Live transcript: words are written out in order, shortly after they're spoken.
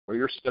where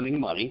you're spending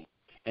money,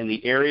 and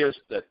the areas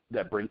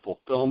that bring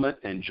fulfillment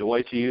and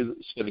joy to you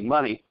spending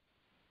money,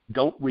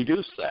 don't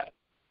reduce that.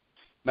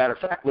 Matter of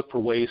fact, look for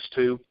ways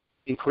to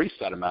increase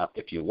that amount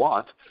if you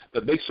want,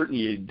 but make certain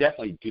you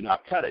definitely do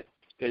not cut it.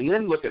 And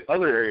then look at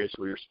other areas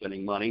where you're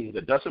spending money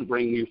that doesn't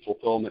bring you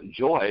fulfillment and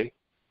joy,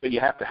 but you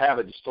have to have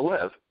it just to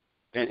live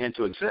and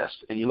to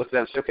exist. And you look at that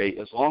and say, okay,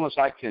 as long as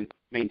I can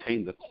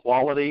maintain the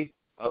quality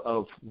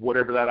of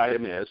whatever that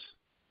item is,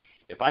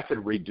 if I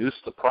could reduce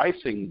the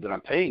pricing that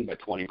I'm paying by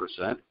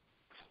 20%,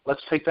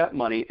 let's take that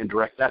money and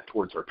direct that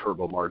towards our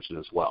turbo margin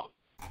as well.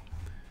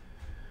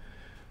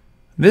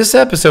 This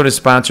episode is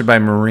sponsored by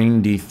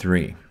Marine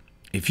D3.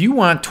 If you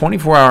want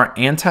 24-hour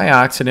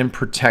antioxidant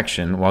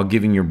protection while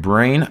giving your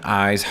brain,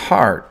 eyes,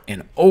 heart,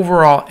 and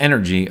overall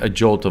energy a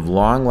jolt of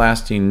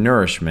long-lasting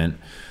nourishment,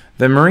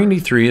 then Marine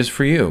D3 is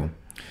for you.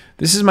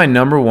 This is my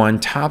 #1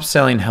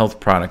 top-selling health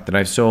product that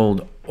I've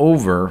sold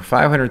over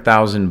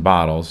 500,000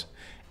 bottles,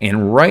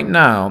 and right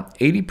now,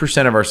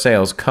 80% of our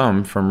sales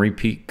come from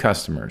repeat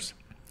customers.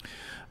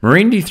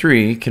 Marine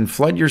D3 can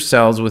flood your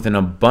cells with an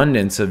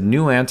abundance of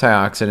new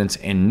antioxidants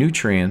and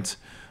nutrients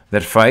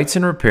that fights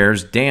and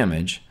repairs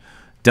damage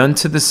done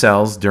to the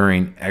cells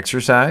during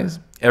exercise,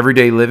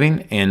 everyday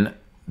living, and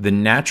the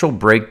natural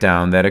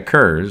breakdown that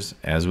occurs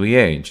as we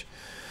age.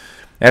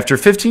 After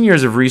 15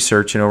 years of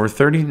research and over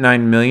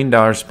 $39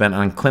 million spent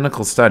on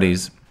clinical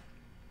studies,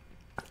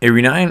 a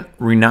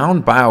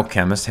renowned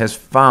biochemist has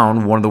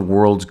found one of the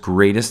world's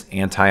greatest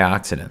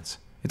antioxidants.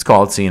 It's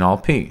called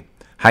CNLP,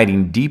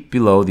 hiding deep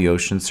below the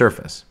ocean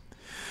surface.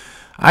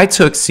 I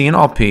took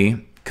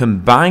CNLP,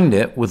 combined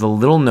it with a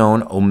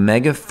little-known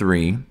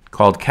omega-3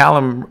 called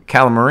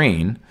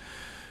calamine,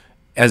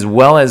 as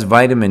well as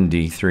vitamin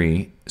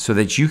D3, so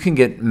that you can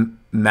get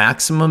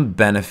maximum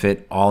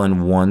benefit all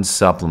in one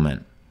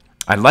supplement.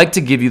 I'd like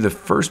to give you the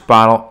first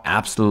bottle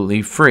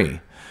absolutely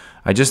free.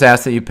 I just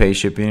ask that you pay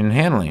shipping and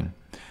handling.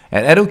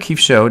 At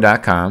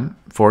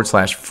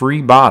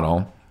edokeefeshow.com/free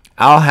bottle,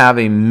 I'll have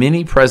a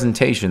mini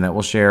presentation that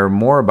will share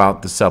more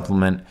about the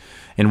supplement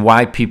and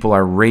why people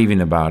are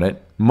raving about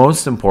it.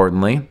 Most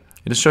importantly,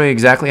 it'll show you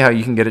exactly how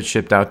you can get it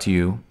shipped out to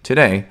you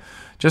today,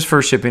 just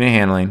for shipping and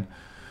handling.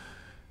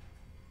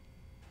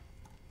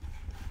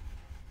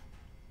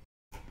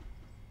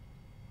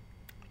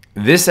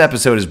 This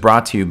episode is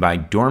brought to you by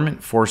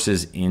Dormant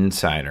Forces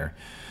Insider.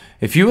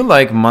 If you would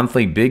like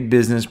monthly big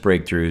business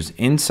breakthroughs,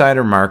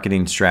 insider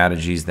marketing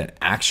strategies that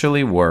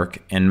actually work,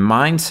 and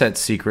mindset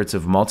secrets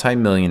of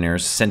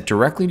multimillionaires sent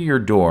directly to your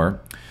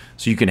door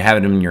so you can have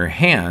it in your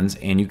hands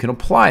and you can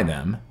apply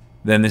them,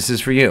 then this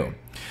is for you.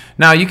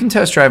 Now, you can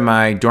test drive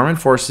my Dormant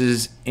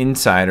Forces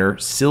Insider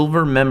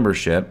Silver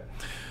membership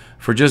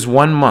for just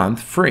 1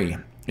 month free.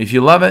 If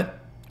you love it,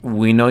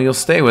 we know you'll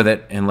stay with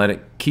it and let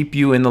it keep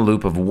you in the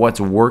loop of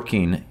what's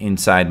working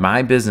inside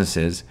my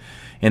businesses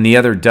and the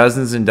other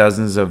dozens and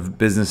dozens of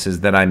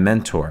businesses that I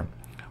mentor.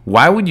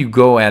 Why would you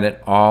go at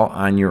it all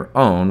on your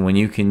own when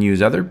you can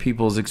use other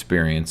people's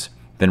experience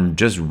then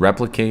just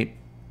replicate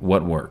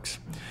what works?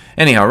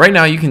 Anyhow, right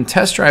now you can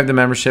test drive the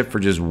membership for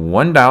just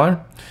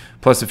 $1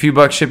 plus a few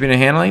bucks shipping and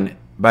handling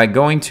by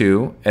going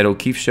to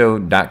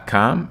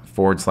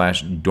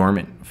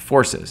edokeefeshow.com/dormant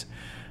forces.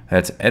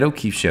 That's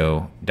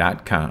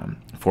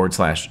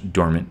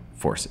edokeefeshow.com/dormant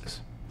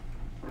forces.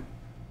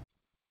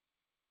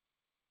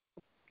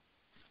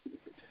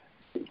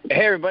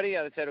 Hey everybody,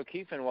 it's Ed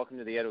O'Keefe and welcome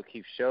to the Ed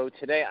O'Keefe Show.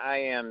 Today I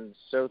am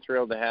so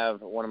thrilled to have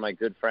one of my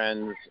good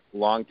friends,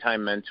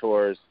 longtime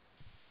mentors,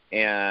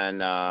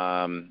 and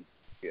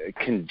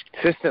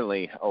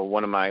consistently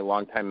one of my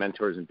longtime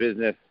mentors in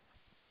business,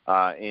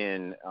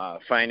 in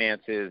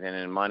finances and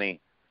in money,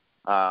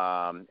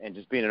 and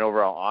just being an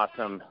overall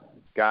awesome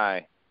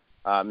guy,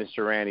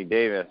 Mr. Randy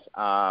Davis.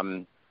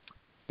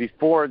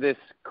 Before this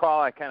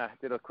call, I kind of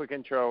did a quick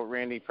intro,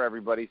 Randy, for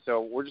everybody,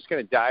 so we're just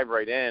going to dive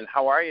right in.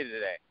 How are you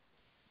today?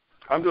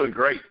 I'm doing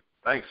great.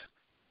 Thanks.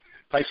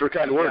 Thanks for the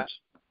kind words.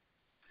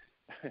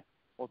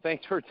 Well,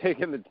 thanks for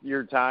taking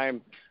your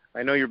time.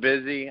 I know you're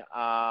busy.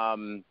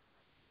 I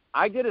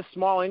did a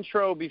small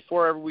intro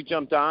before we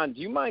jumped on.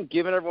 Do you mind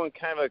giving everyone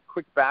kind of a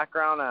quick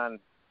background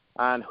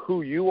on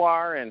who you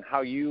are and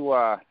how you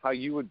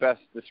would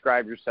best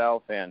describe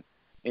yourself and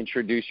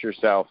introduce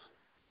yourself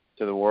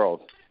to the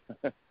world?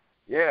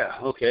 Yeah.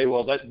 Okay.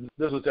 Well, this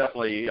is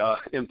definitely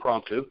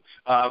impromptu.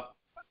 I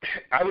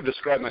would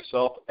describe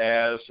myself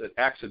as an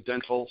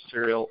accidental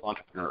serial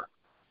entrepreneur.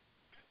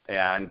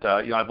 And,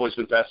 I've always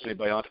been fascinated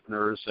by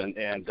entrepreneurs and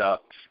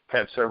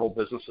had several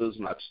businesses,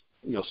 and I've,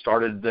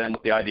 started then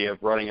with the idea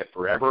of running it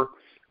forever.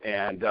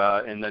 And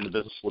then the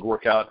business would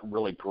work out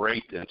really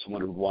great and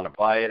someone would want to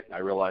buy it. I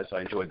realized I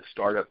enjoyed the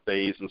startup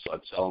phase, and so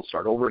I'd sell and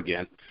start over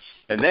again.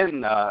 And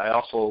then I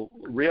also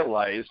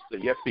realized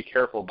that you have to be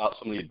careful about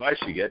some of the advice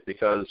you get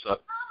because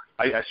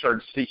I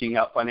started seeking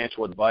out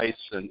financial advice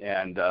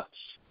and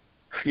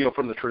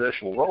from the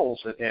traditional roles,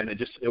 and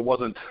it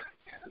wasn't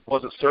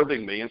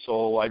serving me, and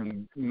so I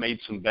made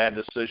some bad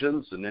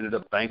decisions and ended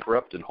up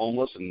bankrupt and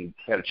homeless and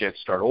had a chance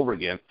to start over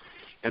again.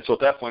 And so at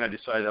that point, I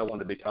decided I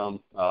wanted to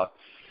become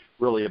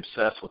really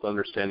obsessed with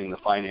understanding the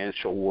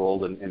financial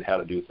world and how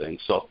to do things.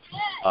 So,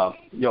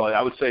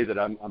 I would say that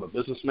I'm a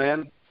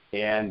businessman,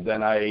 and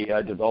then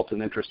I developed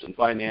an interest in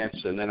finance,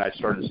 and then I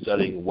started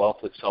studying wealth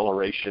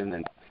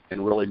acceleration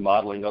and really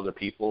modeling other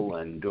people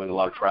and doing a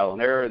lot of trial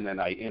and error. And then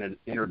I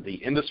entered the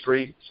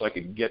industry so I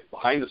could get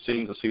behind the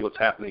scenes and see what's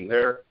happening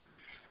there.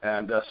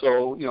 And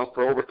so,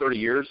 for over 30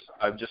 years,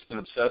 I've just been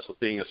obsessed with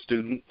being a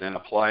student and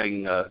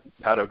applying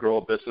how to grow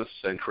a business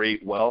and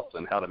create wealth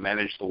and how to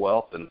manage the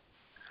wealth and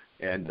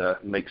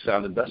make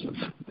sound investments.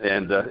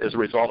 And as a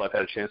result, I've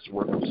had a chance to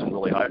work with some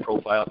really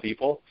high-profile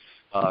people.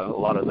 A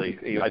lot of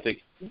I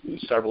think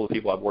several of the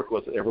people I've worked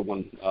with,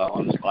 everyone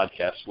on this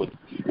podcast would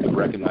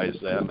recognize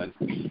them,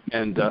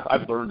 and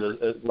I've learned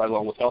right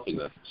along with helping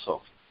them.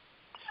 So.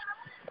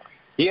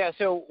 Yeah.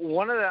 So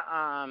one of the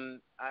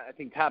I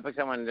think topics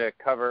I wanted to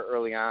cover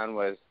early on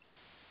was,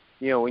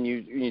 when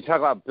you talk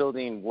about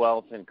building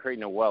wealth and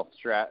creating a wealth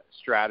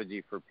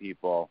strategy for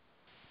people,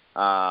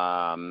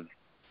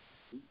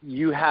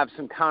 you have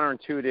some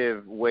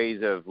counterintuitive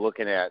ways of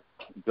looking at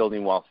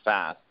building wealth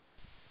fast.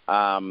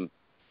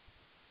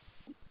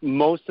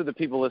 Most of the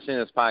people listening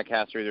to this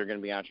podcast are either going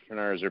to be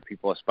entrepreneurs or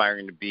people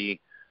aspiring to be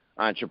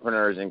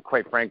entrepreneurs. And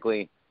quite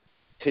frankly,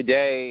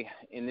 today,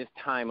 in this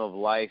time of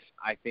life,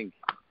 I think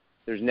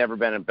there's never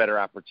been a better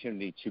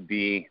opportunity to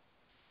be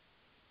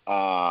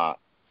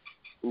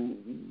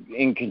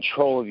in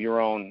control of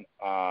your own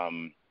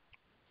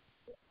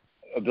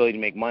ability to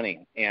make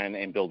money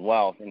and build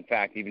wealth. In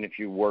fact, even if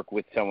you work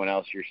with someone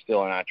else, you're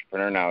still an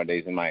entrepreneur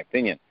nowadays, in my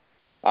opinion.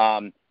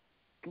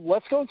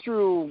 Let's go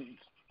through.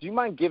 Do you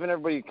mind giving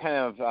everybody kind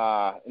of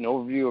an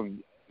overview of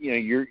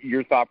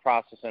your thought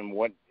process on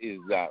what is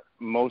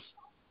most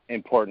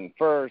important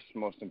first,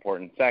 most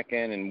important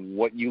second, and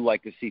what you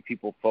like to see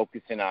people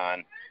focusing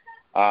on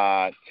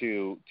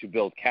to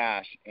build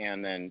cash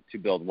and then to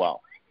build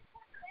wealth?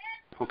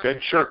 Okay,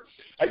 sure.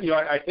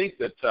 I think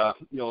that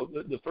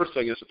the first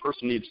thing is the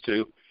person needs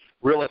to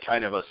really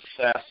kind of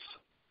assess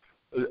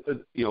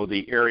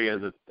the area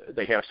that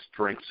they have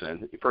strengths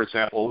in. For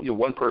example,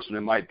 one person,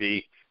 it might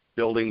be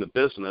building the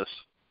business,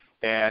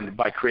 and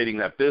by creating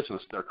that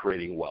business, they're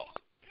creating wealth.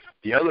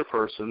 The other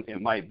person,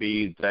 it might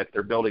be that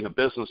they're building a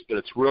business, but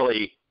it's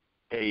really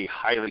a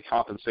highly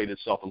compensated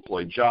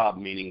self-employed job,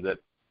 meaning that,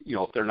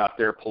 if they're not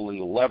there pulling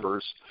the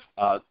levers,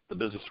 the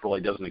business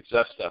really doesn't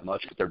exist that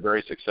much, but they're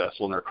very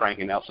successful and they're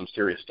cranking out some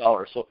serious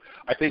dollars. So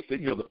I think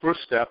that, the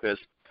first step is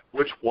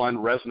which one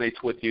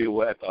resonates with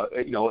you at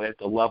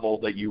the level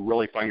that you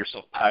really find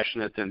yourself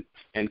passionate and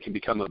can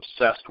become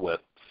obsessed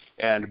with.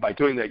 And by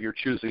doing that, you're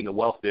choosing the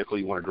wealth vehicle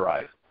you want to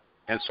drive.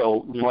 And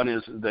so one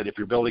is that if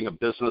you're building a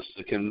business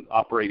that can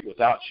operate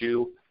without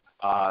you,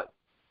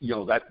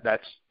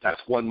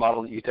 that's one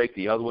model that you take.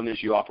 The other one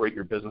is you operate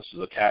your business as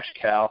a cash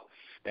cow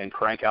and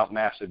crank out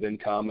massive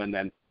income and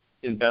then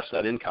invest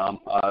that income,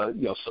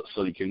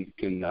 so you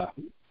can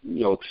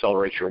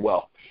accelerate your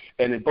wealth.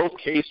 And in both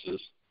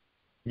cases,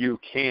 you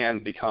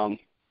can become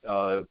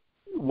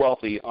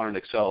wealthy on an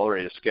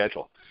accelerated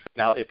schedule.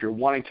 Now, if you're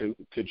wanting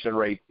to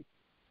generate,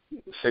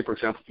 say, for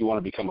example, if you want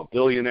to become a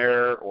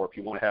billionaire, or if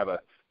you want to have a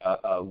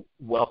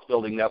wealth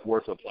building net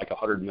worth of like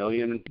 $100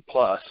 million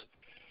plus,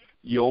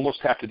 you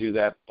almost have to do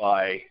that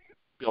by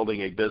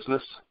building a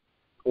business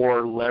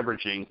or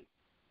leveraging,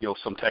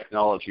 some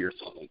technology or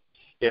something.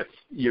 If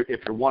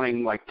you're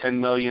wanting like 10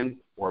 million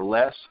or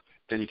less,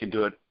 then you can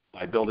do it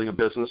by building a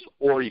business,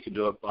 or you can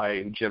do it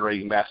by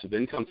generating massive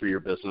income through your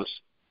business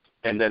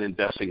and then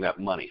investing that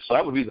money. So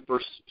that would be the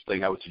first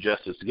thing I would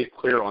suggest, is to get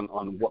clear on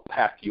what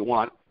path you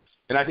want.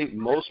 And I think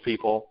most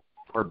people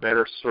are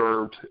better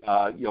served,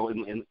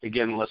 and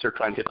again, unless they're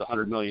trying to hit the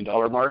 $100 million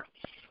mark,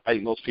 I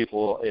think most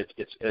people,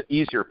 it's an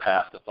easier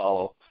path to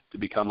follow to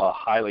become a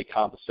highly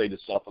compensated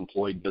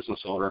self-employed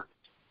business owner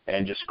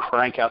and just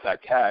crank out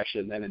that cash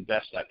and then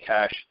invest that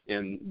cash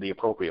in the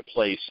appropriate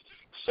place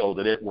so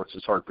that it works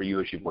as hard for you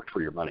as you've worked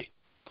for your money.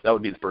 That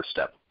would be the first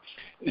step.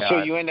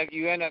 So you end up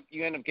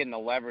getting the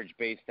leverage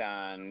based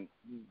on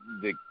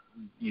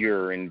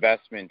your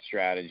investment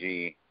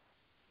strategy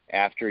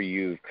after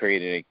you've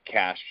created a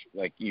cash,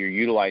 like you're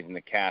utilizing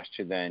the cash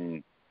to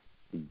then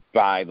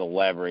buy the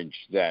leverage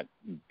that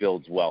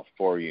builds wealth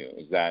for you.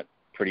 Is that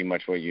pretty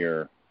much what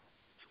you're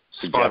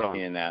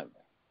suggesting in that?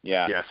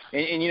 Yeah. Yes.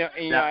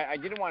 And I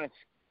didn't want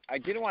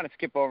to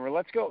skip over.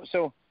 Let's go.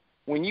 So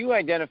when you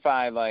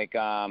identify like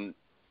I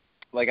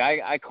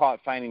call it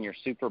finding your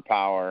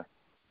superpower,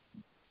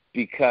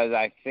 because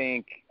I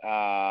think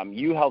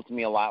you helped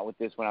me a lot with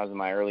this when I was in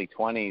my early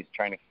 20s,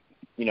 trying to,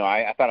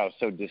 I thought I was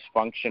so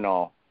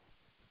dysfunctional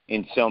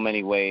in so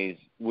many ways,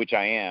 which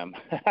I am.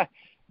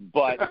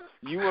 But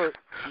you were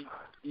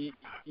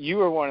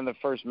one of the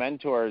first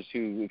mentors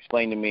who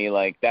explained to me,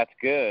 like, that's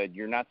good.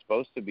 You're not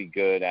supposed to be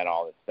good at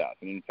all this stuff.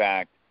 And in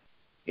fact,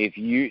 if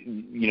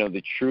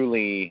the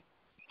truly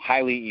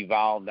highly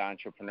evolved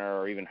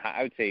entrepreneur, or even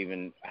I would say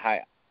even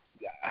high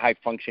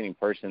functioning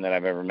person that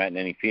I've ever met in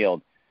any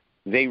field,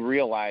 they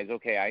realize,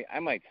 okay, I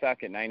might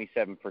suck at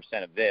 97%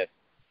 of this,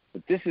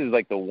 but this is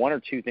like the one or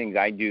two things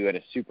I do at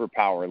a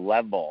superpower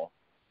level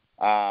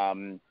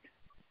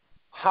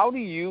How do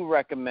you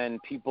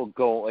recommend people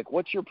go? Like,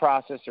 what's your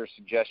process or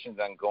suggestions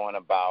on going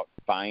about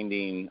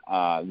finding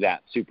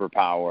that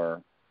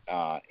superpower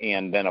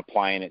and then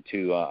applying it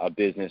to a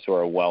business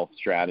or a wealth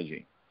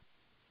strategy?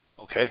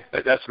 Okay,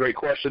 that's a great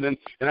question. And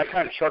I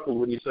kind of chuckled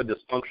when you said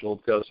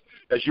dysfunctional because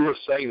as you were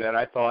saying that,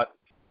 I thought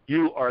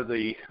you are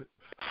the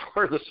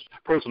farthest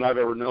person I've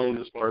ever known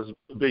as far as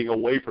being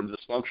away from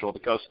dysfunctional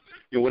because,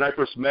 when I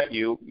first met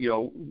you,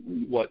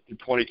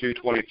 22,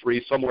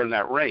 23, somewhere in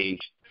that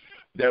range,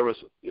 there was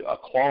a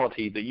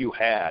quality that you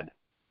had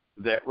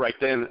that right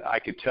then I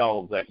could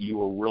tell that you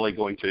were really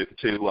going to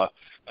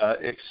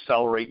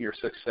accelerate your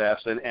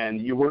success, and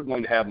you weren't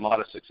going to have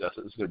modest success.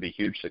 It was going to be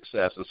huge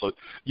success. And so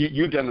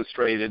you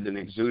demonstrated and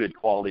exuded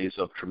qualities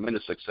of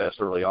tremendous success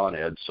early on,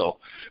 Ed. So,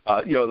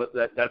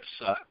 that's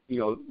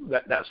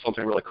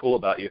something really cool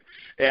about you.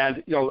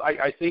 And,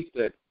 I think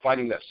that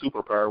finding that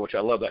superpower, which I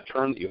love that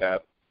term that you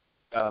have,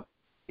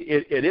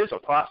 it is a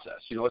process.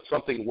 It's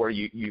something where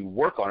you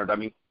work on it. I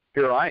mean,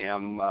 here I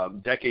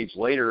am decades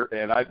later,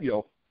 and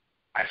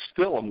I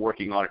still am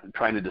working on it and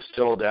trying to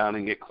distill down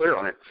and get clear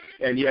on it.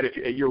 And yet,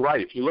 you're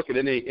right. If you look at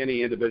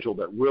any individual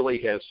that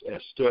really has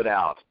stood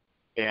out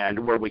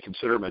and where we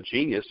consider them a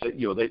genius,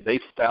 they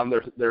found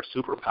their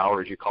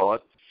superpower, as you call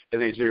it,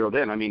 and they zeroed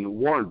in. I mean,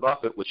 Warren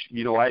Buffett, which,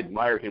 I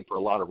admire him for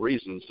a lot of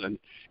reasons,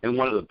 and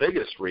one of the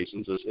biggest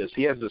reasons is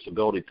he has this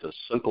ability to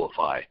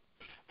simplify.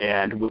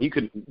 And when you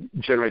can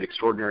generate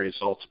extraordinary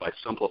results by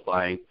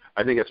simplifying,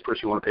 I think that's the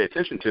person you want to pay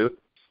attention to.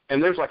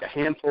 And there's like a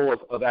handful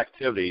of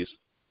activities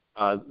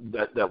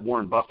that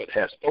Warren Buffett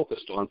has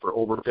focused on for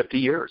over 50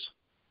 years.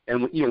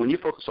 And when you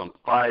focus on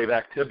 5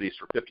 activities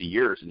for 50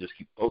 years and just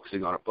keep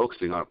focusing on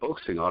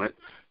it,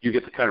 you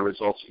get the kind of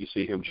results that you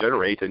see him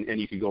generate. And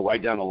you can go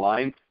right down the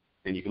line,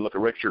 and you can look at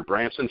Richard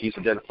Branson. He's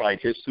identified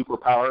his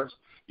superpowers.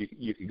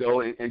 You can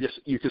go and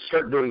you can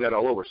start doing that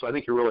all over. So I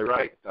think you're really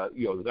right.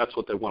 That's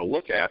what they want to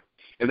look at.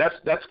 And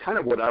that's kind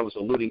of what I was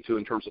alluding to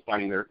in terms of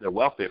finding their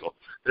wealth vehicle.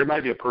 There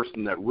might be a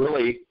person that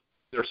really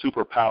their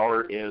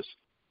superpower is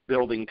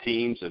building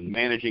teams and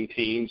managing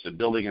teams and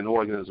building an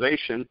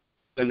organization.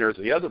 Then there's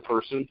the other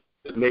person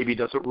that maybe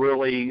doesn't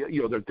really,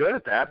 they're good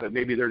at that, but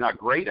maybe they're not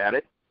great at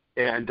it.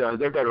 And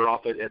they're better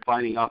off at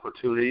finding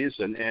opportunities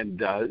and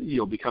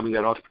becoming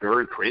that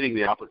entrepreneur and creating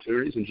the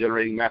opportunities and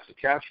generating massive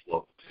cash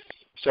flow.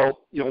 So,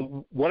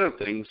 one of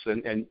the things,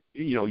 and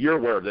you're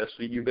aware of this,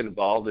 you've been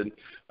involved in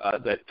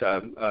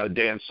that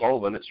Dan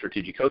Sullivan at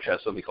Strategic Coach has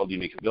something called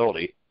Unique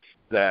Ability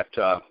that,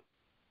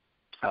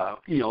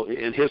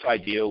 and his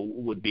idea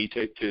would be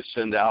to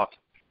send out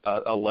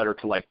a letter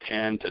to like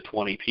 10 to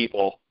 20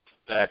 people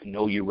that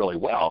know you really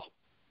well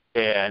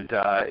and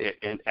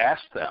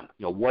ask them,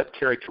 what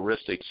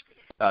characteristics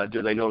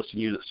do they notice in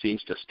you that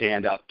seems to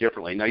stand out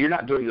differently? Now, you're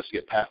not doing this to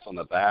get pats on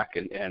the back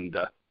and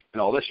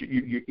all this.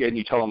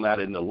 You tell them that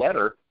in the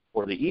letter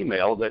or the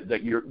email that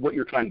what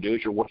you're trying to do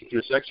is you're working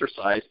through this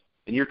exercise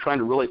and you're trying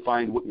to really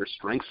find what your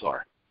strengths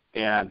are.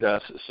 And so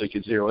you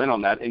can zero in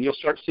on that, and you'll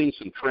start seeing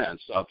some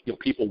trends.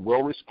 People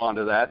will respond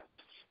to that,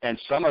 and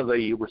some of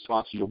the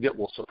responses you'll get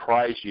will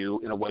surprise you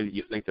in a way that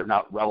you think they're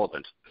not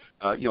relevant.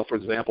 For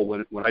example,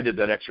 when I did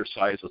that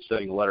exercise of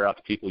sending a letter out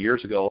to people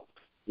years ago,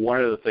 one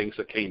of the things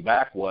that came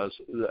back was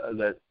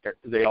that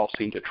they all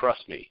seemed to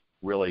trust me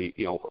really,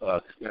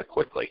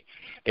 quickly.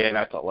 And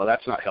I thought, well,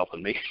 that's not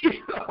helping me.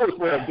 That's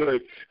what I'm doing.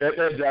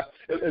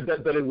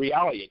 But in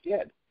reality, it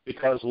did,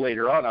 because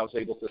later on I was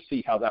able to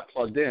see how that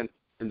plugged in.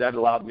 And that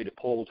allowed me to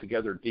pull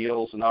together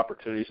deals and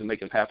opportunities and make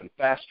them happen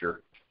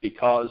faster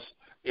because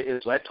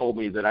that told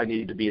me that I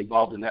needed to be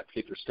involved in that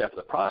particular step of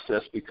the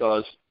process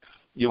because,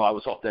 I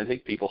was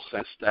authentic. People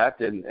sensed that,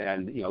 and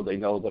they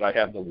know that I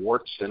have the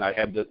warts and I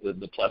have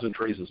the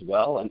pleasantries as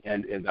well,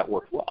 and that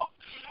worked well.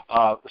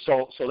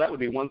 So that would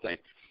be one thing.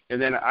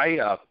 And then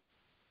I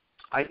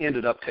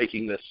ended up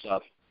taking this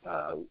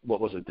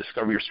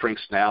Discover Your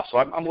Strengths Now. So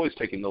I'm always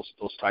taking those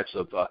types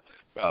of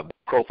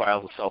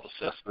profiles and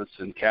self-assessments,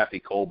 and Kathy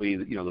Colby,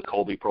 the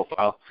Colby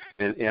profile,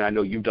 and I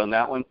know you've done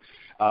that one.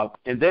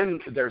 And then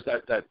there's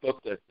that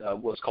book that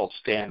was called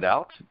Stand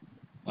Out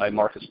by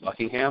Marcus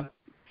Buckingham.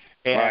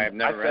 And I've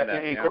never read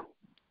that.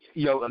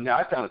 Now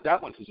I found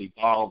that one has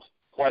evolved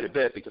quite a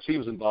bit because he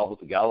was involved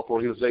with the Gallup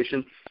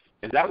organization,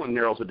 and that one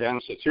narrows it down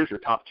and says, here's your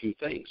top 2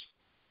 things.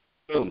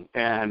 Boom.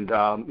 And,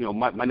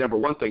 my number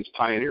 1 thing's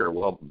pioneer.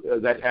 Well,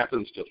 that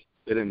happens to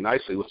fit in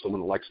nicely with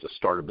someone that likes to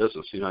start a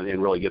business,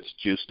 and really gets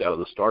juiced out of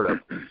the startup.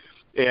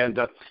 And,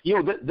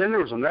 then there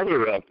was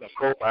another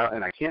profile,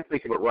 and I can't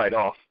think of it right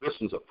off. This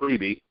one's a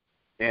freebie,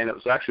 and it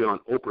was actually on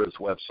Oprah's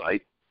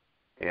website.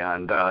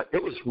 And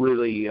it was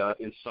really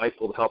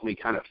insightful to help me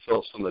kind of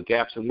fill some of the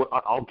gaps. And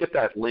I'll get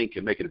that link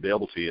and make it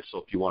available to you. So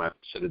if you want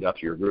to send it out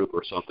to your group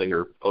or something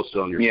or post it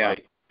on your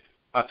site.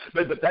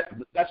 But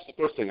that's the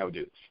first thing I would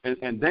do.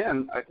 And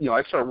then,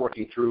 I started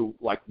working through,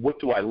 like, what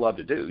do I love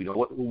to do?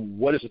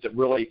 What is it that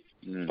really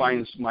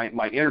finds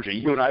my energy?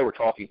 You and I were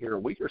talking here a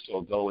week or so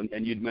ago,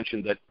 and you'd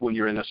mentioned that when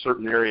you're in a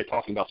certain area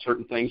talking about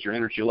certain things, your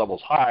energy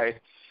level's high.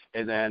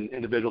 And then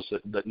individuals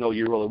that know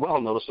you really well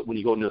notice that when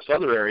you go into this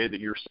other area that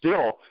you're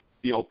still,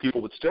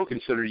 people would still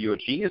consider you a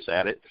genius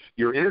at it,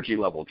 your energy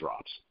level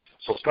drops.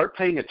 So start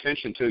paying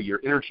attention to your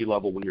energy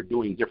level when you're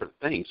doing different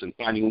things and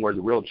finding where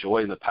the real joy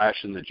and the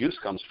passion and the juice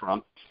comes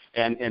from.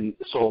 And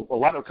so a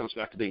lot of it comes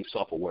back to being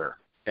self-aware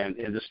and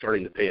just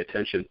starting to pay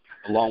attention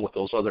along with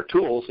those other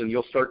tools, and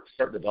you'll start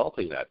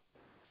developing that.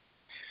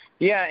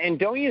 Yeah, and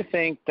don't you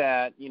think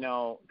that,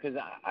 because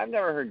I've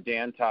never heard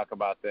Dan talk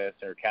about this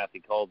or Kathy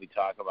Colby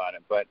talk about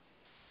it, but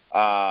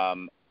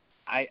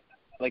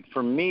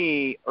for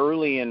me,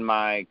 early in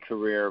my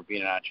career of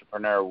being an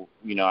entrepreneur,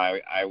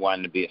 I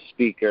wanted to be a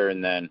speaker,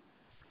 and then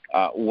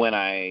when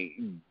I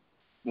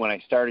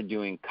started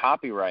doing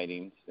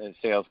copywriting,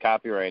 sales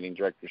copywriting,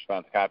 direct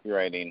response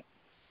copywriting,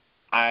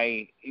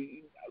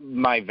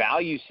 my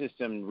value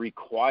system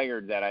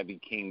required that I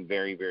became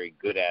very, very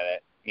good at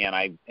it, and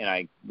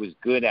I was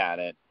good at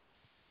it.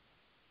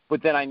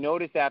 But then I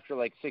noticed after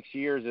 6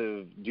 years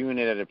of doing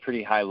it at a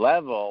pretty high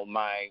level,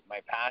 my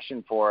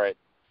passion for it,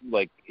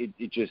 do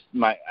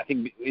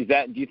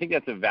you think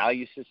that's a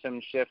value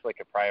system shift, like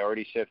a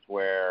priority shift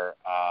where,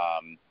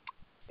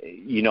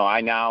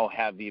 I now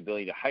have the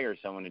ability to hire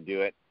someone to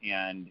do it,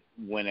 and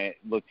when it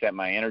looks at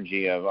my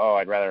energy of,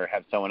 I'd rather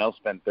have someone else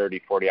spend 30,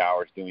 40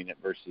 hours doing it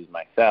versus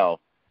myself.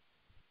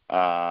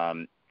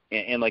 And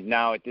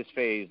now at this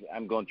phase,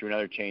 I'm going through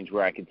another change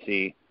where I could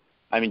see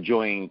I'm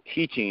enjoying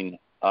teaching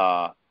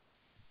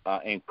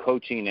and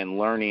coaching and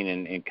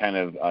learning and kind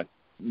of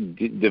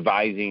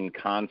devising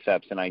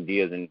concepts and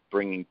ideas and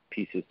bringing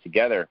pieces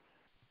together.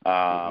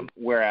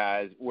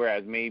 Whereas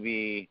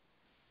maybe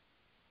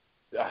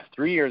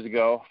 4 years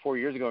ago,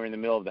 we're in the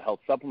middle of the health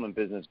supplement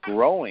business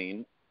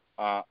growing.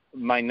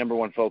 My number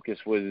one focus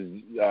was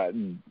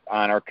on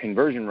our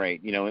conversion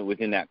rate,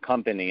 within that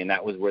company, and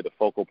that was where the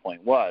focal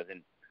point was.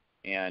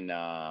 And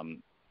do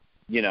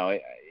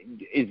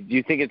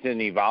you think it's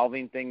an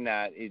evolving thing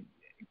that it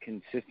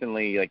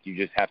consistently, you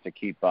just have to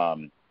keep,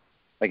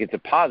 it's a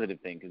positive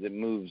thing because it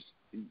moves,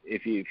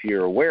 if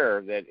you're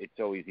aware that it's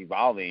always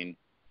evolving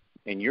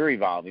and you're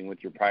evolving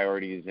with your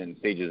priorities and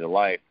stages of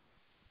life.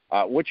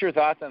 What's your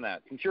thoughts on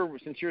that? Since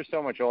you're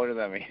so much older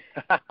than me.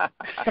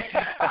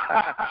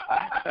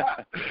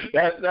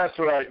 That's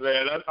right,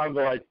 man.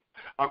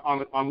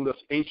 I'm this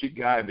ancient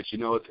guy, but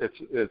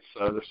it's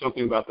there's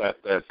something about that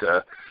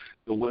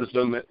the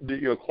wisdom that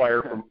you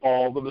acquire from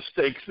all the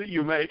mistakes that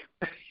you make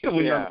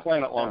when you're on the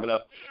planet long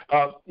enough.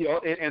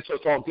 And so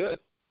it's all good.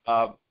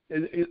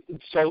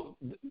 So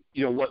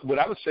what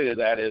I would say to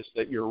that is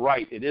that you're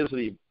right. It is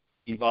the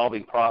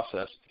evolving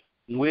process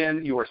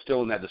when you are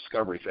still in that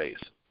discovery phase.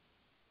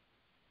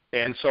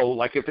 And so,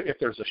 if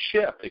there's a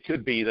shift, it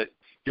could be that,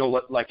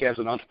 as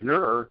an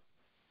entrepreneur,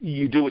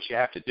 you do what you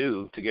have to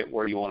do to get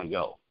where you want to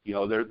go.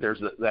 There's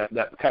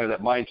that kind of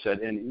that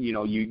mindset, and,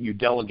 you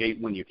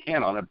delegate when you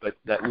can on it, but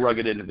that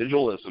rugged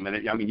individualism,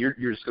 and you're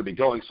just going to be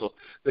going. So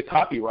the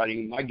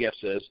copywriting, my guess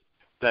is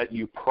that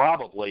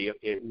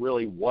it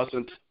really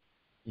wasn't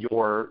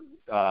your,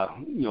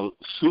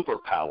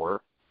 superpower.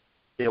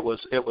 It was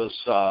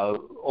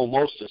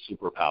almost a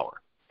superpower.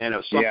 And it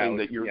was something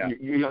that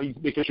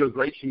because you're a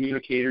great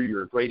communicator,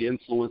 you're a great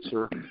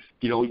influencer,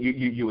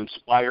 you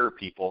inspire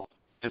people.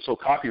 And so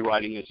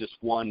copywriting is just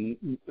one,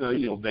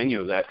 venue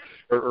of that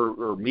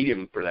or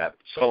medium for that.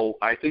 So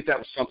I think that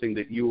was something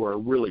that you are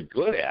really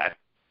good at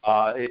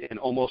and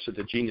almost at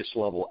the genius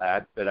level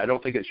at, but I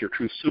don't think it's your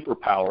true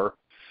superpower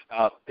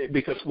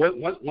because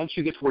once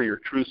you get to where your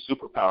true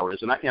superpower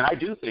is, and I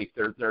do think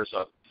there's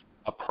a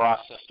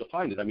process to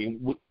find it.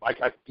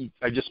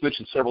 I just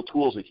mentioned several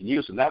tools that you can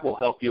use, and that will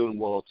help you and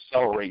will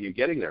accelerate you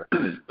getting there.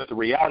 But the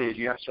reality is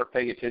you have to start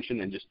paying attention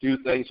and just do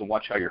things and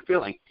watch how you're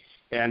feeling.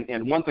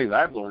 And one thing that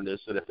I've learned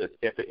is that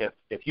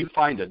if you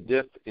find a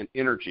dip in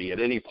energy at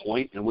any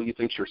point in what you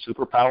think is your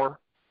superpower,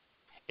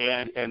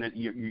 and that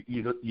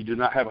you do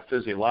not have a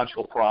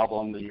physiological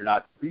problem, and you're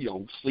not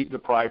sleep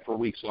deprived for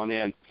weeks on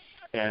end,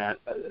 and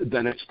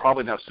then it's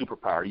probably not a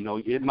superpower.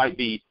 It might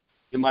be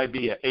an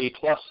A+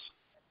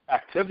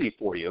 activity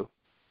for you,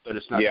 but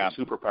it's not your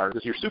superpower,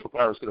 because your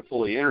superpower is going to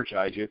fully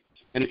energize you.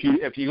 And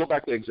if you go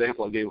back to the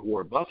example I gave of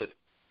Warren Buffett,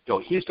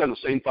 he's done the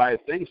same 5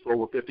 things for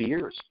over 50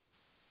 years.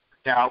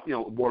 Now,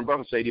 Warren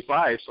Buffett's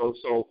 85,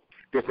 so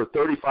for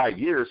 35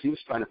 years he was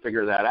trying to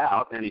figure that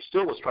out, and he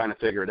still was trying to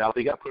figure it out.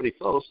 He got pretty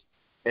close,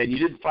 and you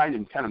didn't find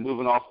him kind of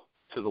moving off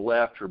to the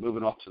left or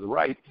moving off to the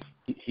right.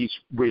 He's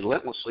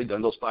relentlessly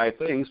done those 5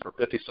 things for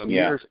 50-some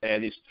years,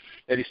 and he's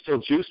still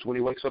juiced when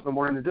he wakes up in the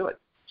morning to do it.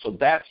 So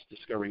that's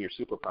discovering your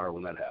superpower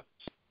when that happens.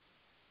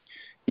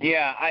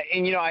 Yeah, I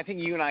think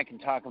you and I can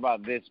talk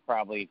about this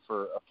probably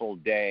for a full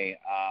day.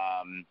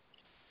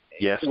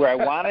 Yes. Where I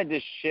wanted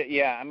to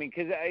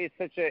because it's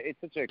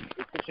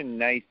such a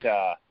nice.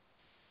 I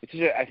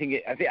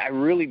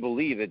really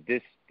believe that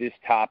this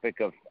topic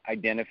of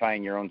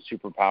identifying your own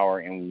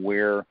superpower and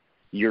where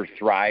you're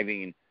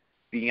thriving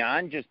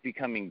beyond just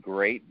becoming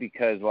great,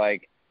 because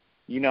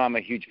I'm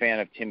a huge fan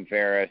of Tim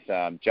Ferriss,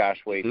 Josh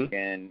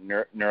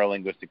Waitzkin,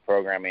 Neuro-linguistic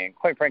programming. And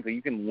quite frankly,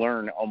 you can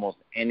learn almost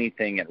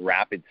anything at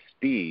rapid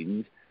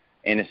speeds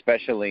and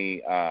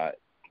especially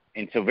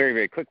and so very,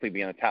 very quickly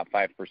be in the top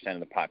 5% of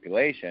the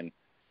population.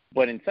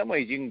 But in some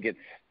ways, you can get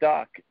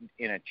stuck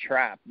in a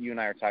trap. You and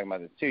I are talking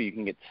about this too. You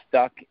can get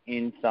stuck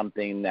in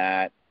something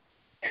that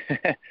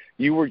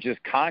you were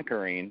just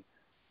conquering,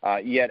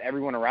 yet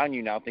everyone around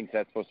you now thinks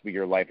that's supposed to be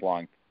your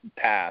lifelong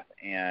path.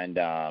 And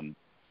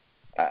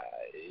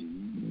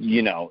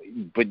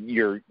but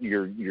your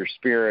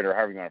spirit, or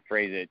however you want to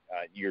phrase it,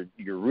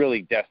 you're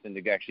really destined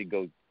to actually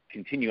go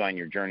continue on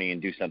your journey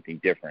and do something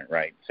different,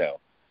 right? So,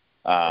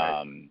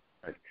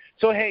 Right.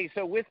 So hey,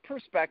 so with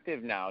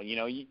perspective now,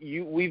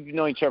 we've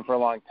known each other for a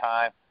long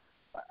time.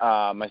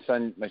 My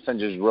son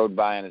just rode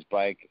by on his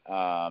bike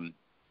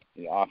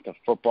off to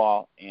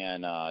football,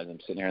 and as I'm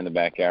sitting here in the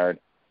backyard,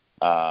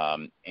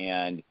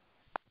 and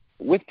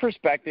with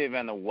perspective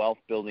on the wealth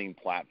building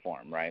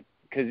platform, right?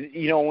 Because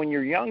when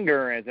you're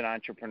younger as an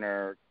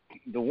entrepreneur,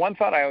 the one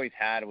thought I always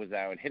had was that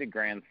I would hit a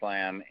grand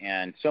slam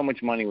and so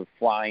much money would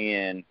fly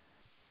in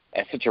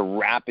at such a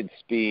rapid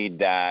speed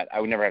that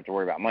I would never have to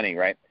worry about money,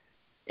 right?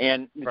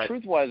 And the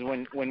truth was,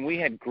 when we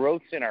had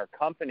growths in our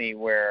company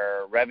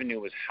where revenue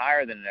was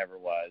higher than it ever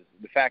was,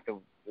 the fact of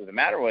the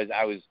matter was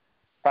I was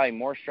probably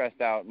more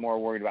stressed out, more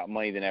worried about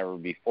money than ever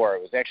before.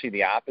 It was actually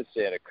the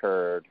opposite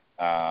occurred.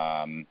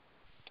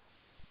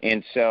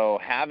 And so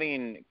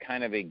having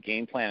kind of a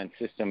game plan and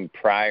system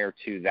prior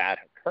to that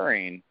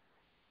occurring,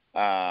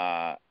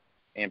 and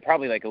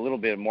probably like a little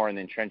bit more in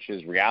the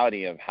trenches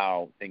reality of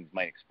how things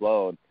might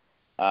explode,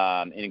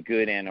 in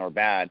good and or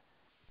bad.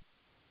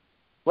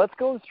 Let's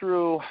go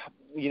through,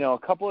 a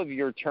couple of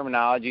your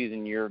terminologies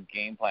and your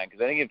game plan,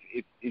 because I think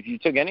if you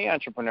took any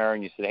entrepreneur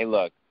and you said, hey,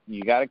 look,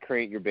 you got to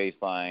create your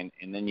baseline,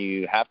 and then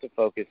you have to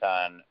focus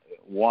on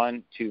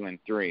 1, 2, and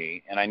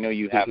 3. And I know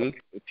you have a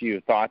few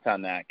thoughts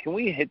on that. Can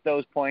we hit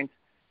those points?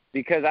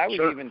 Because I was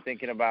even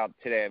thinking about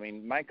today. I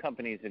mean, my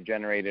companies have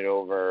generated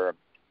over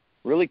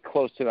really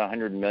close to the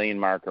 100 million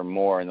mark or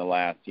more in the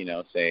last,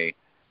 say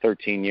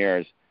 13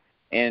 years.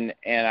 And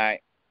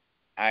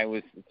I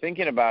was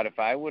thinking about if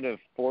I would have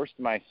forced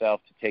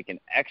myself to take an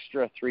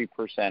extra 3%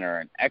 or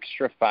an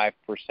extra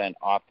 5%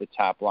 off the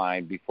top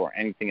line before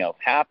anything else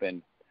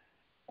happened,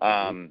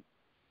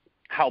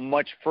 how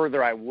much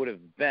further I would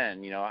have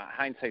been.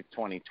 Hindsight's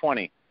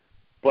 20/20.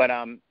 But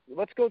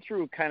let's go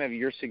through kind of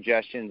your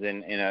suggestions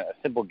in a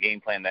simple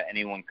game plan that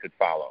anyone could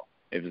follow,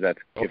 if that's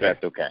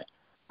okay.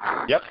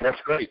 Yep,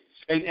 that's great.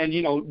 And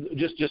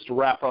just to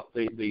wrap up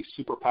the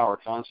superpower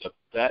concept,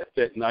 that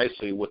fit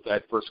nicely with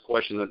that first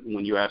question that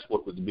when you asked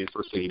what would be the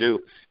first thing you do,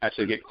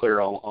 actually get clear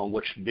on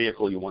which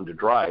vehicle you wanted to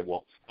drive.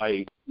 Well,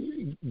 by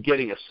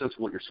getting a sense of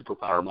what your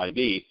superpower might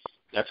be,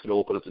 that's going to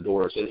open up the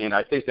doors. And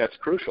I think that's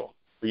crucial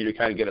for you to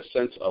kind of get a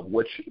sense of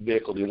which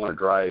vehicle do you want to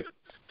drive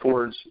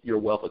towards your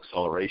wealth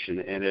acceleration.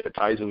 And if it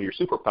ties in with your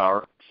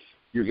superpower,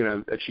 you're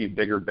going to achieve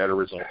bigger, better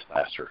results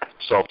faster.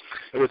 So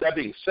with that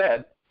being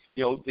said,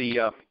 I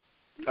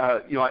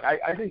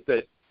think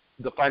that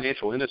the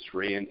financial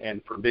industry,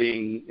 and for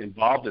being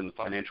involved in the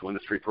financial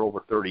industry for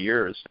over 30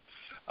 years,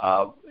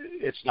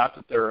 it's not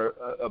that they're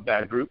a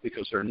bad group,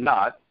 because they're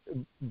not,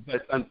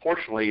 but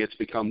unfortunately it's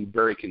become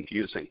very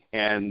confusing,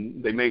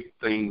 and they make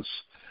things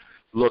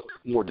look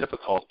more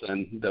difficult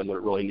than what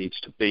it really needs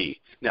to be.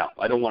 Now,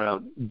 I don't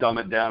want to dumb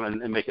it down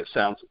and make it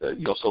sound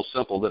so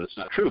simple that it's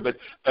not true, but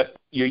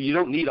you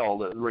don't need all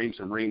the reams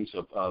and reams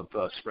of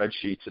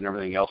spreadsheets and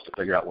everything else to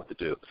figure out what to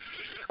do.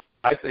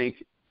 I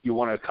think you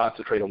want to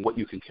concentrate on what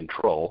you can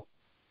control,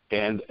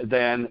 and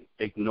then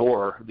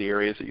ignore the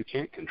areas that you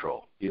can't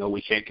control.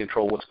 We can't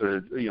control what's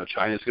going to,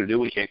 China's going to do.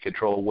 We can't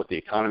control what the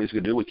economy is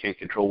going to do. We can't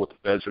control what the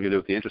Feds are going to do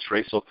with the interest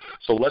rate. So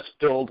let's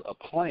build a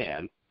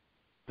plan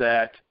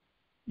that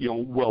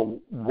will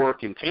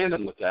work in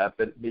tandem with that,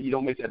 but you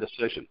don't make that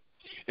decision.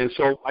 And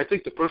so I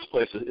think the first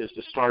place is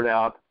to start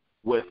out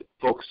with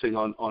focusing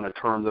on a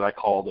term that I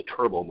call the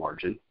turbo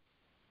margin.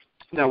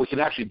 Now, we can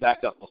actually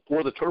back up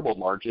before the turbo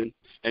margin,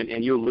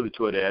 and you alluded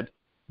to it, Ed,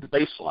 the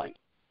baseline.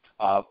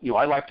 I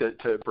like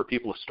for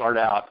people to start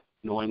out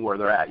knowing where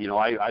they're at.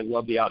 I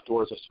love the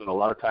outdoors. I spent a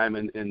lot of time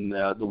in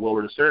the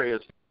wilderness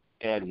areas,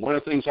 and one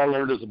of the things I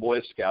learned as a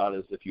Boy Scout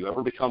is if you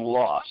ever become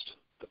lost,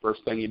 the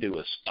first thing you do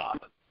is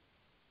stop,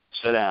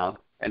 sit down,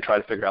 and try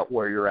to figure out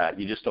where you're at.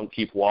 You just don't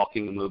keep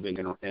walking and moving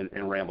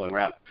and rambling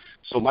around.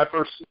 So my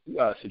first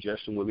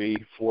suggestion would be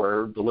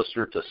for the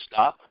listener to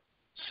stop,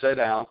 sit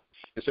down,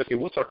 and say, okay,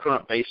 what's our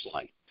current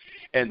baseline?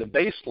 And the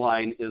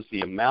baseline is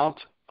the amount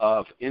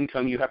of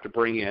income you have to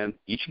bring in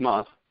each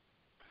month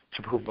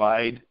to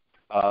provide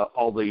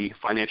all the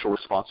financial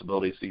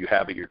responsibilities that you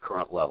have at your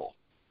current level.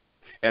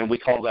 And we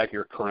call that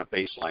your current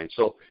baseline.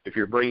 So if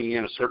you're bringing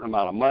in a certain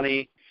amount of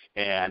money,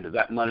 and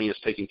that money is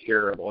taking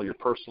care of all your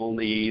personal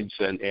needs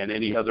and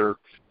any other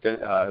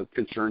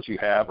concerns you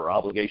have or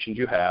obligations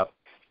you have,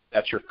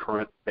 that's your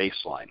current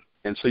baseline.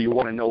 And so you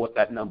want to know what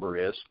that number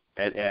is,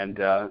 and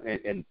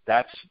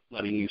that's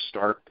letting you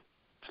start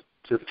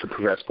to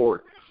progress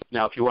forward.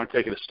 Now, if you want to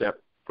take it a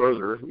step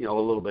further, a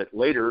little bit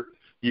later,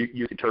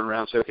 you can turn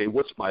around and say, okay,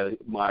 what's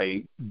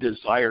my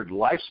desired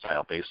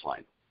lifestyle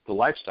baseline? The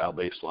lifestyle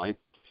baseline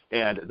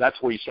And that's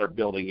where you start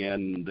building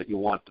in that you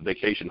want the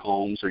vacation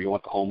homes, or you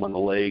want the home on the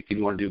lake, and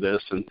you want to do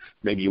this, and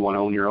maybe you want to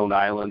own your own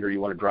island, or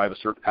you want to drive a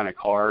certain kind of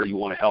car, or you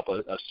want to help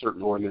a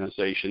certain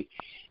organization.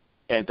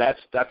 And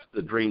that's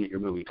the dream that you're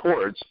moving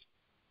towards.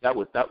 That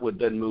would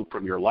then move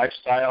from your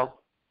lifestyle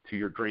to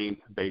your dream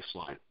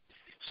baseline.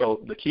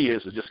 So the key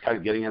is just kind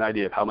of getting an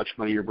idea of how much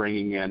money you're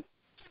bringing in.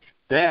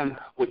 Then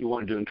what you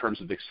want to do in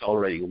terms of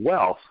accelerating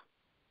wealth,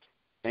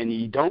 and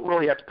you don't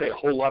really have to pay a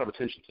whole lot of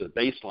attention to the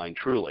baseline,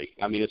 truly.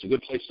 I mean, it's a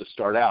good place to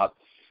start out,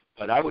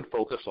 but I would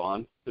focus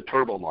on the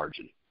turbo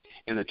margin.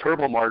 And the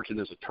turbo margin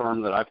is a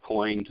term that I've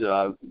coined.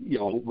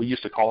 We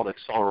used to call it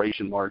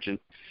acceleration margin.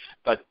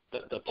 But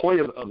the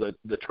point of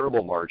the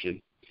turbo margin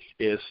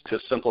is to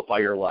simplify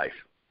your life.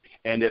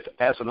 And if,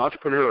 as an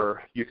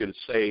entrepreneur, you could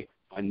say,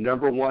 my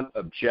number one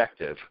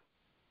objective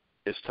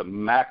is to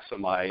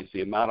maximize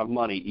the amount of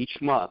money each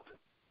month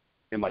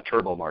in my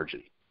turbo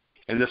margin.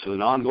 And this is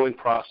an ongoing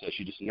process.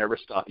 You just never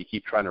stop. You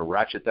keep trying to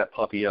ratchet that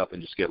puppy up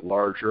and just get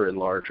larger and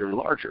larger and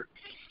larger.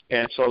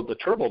 And so the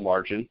turbo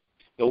margin,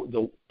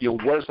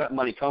 where does that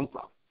money come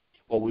from?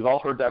 Well, we've all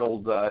heard that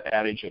old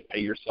adage of pay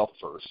yourself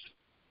first.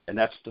 And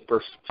that's the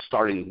first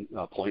starting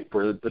point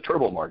for the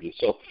turbo margin.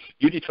 So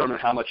you determine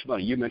how much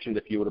money. You mentioned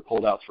if you would have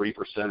pulled out 3%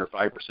 or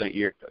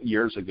 5%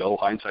 years ago,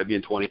 hindsight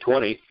being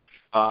 20/20,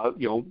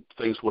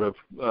 things would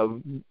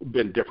have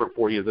been different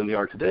for you than they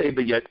are today,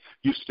 but yet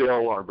you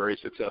still are very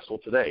successful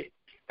today.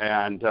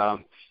 And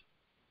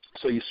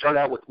so you start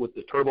out with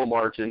the turbo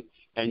margin,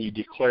 and you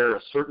declare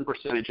a certain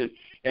percentage,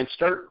 and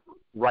start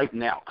right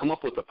now. Come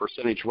up with a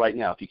percentage right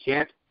now. If you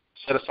can't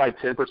set aside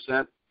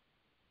 10%,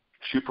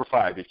 shoot for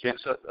 5%. If you can't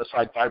set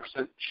aside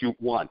 5%, shoot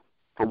 1%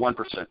 for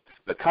 1%.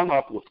 But come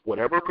up with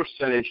whatever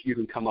percentage you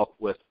can come up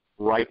with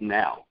right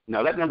now.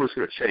 Now, that number is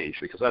going to change,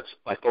 because that's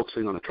by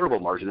focusing on the turbo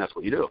margin, that's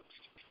what you do.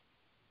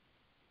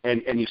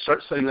 And you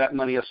start setting that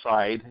money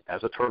aside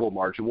as a turbo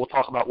margin. We'll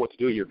talk about what to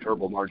do with your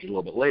turbo margin a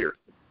little bit later.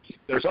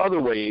 There's other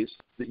ways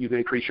that you can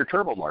increase your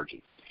turbo margin.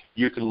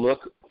 You can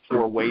look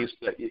for ways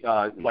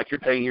that, like you're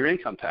paying your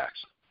income tax.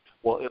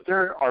 Well, if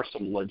there are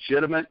some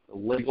legitimate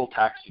legal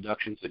tax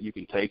deductions that you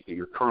can take that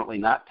you're currently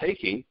not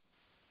taking,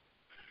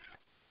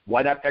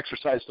 why not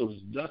exercise those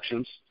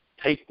deductions?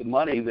 Take the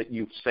money that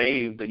you've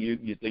saved that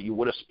you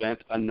would have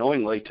spent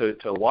unknowingly to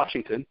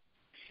Washington,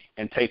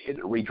 and take it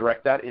and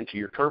redirect that into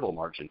your turbo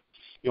margin.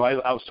 I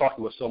was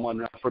talking with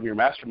someone from your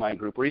mastermind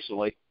group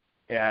recently,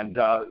 and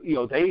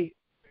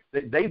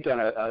they've done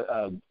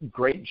a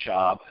great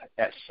job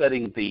at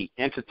setting the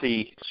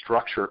entity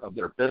structure of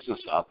their business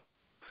up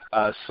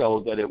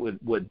so that it would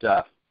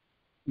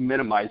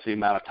minimize the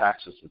amount of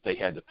taxes that they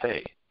had to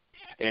pay.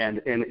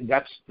 And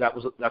that's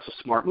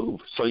a smart move.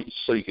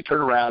 So you could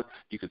turn around,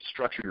 you could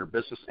structure your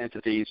business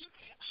entities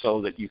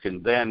so that you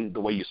can then, the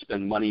way you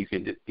spend money, you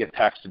can get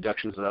tax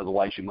deductions that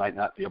otherwise you might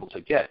not be able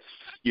to get.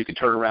 You can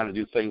turn around and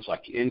do things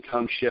like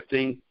income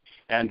shifting,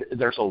 and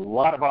there's a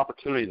lot of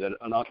opportunity that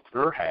an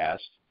entrepreneur has.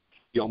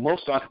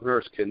 Most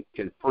entrepreneurs can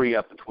free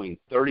up between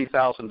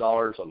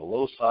 $30,000 on the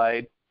low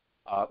side.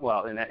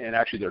 And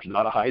actually there's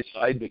not a high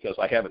side, because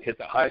I haven't hit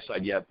the high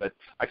side yet, but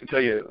I can tell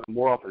you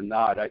more often than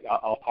not,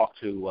 I'll talk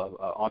to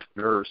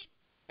entrepreneurs,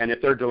 and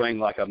if they're doing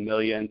like $1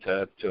 million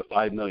to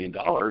 $5 million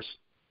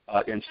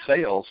in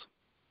sales,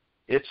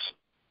 it's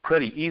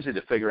pretty easy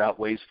to figure out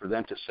ways for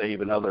them to save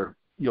another,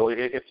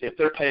 if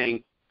they're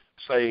paying,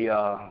 say,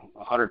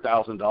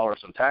 $100,000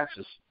 on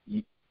taxes,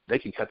 they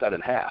can cut that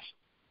in half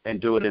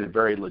and do it in a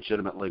very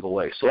legitimate legal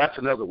way. So that's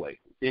another way,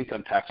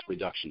 income tax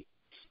reduction.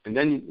 And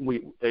then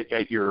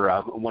at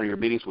one of your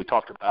meetings, we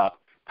talked about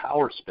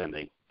power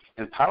spending.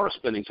 And power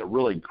spending is a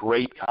really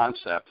great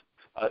concept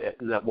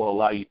that will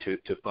allow you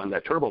to fund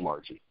that turbo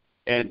margin.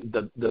 And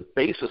the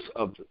basis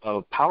of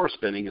power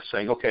spending is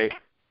saying, okay,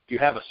 you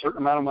have a certain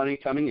amount of money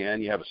coming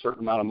in, you have a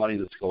certain amount of money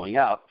that's going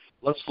out.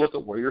 Let's look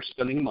at where you're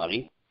spending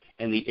money,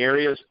 and the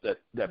areas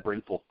that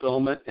bring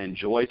fulfillment and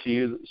joy to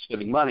you,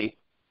 spending money,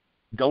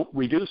 don't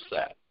reduce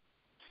that.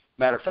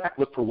 Matter of fact,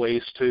 look for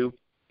ways to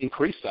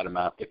increase that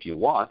amount if you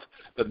want,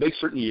 but make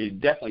certain you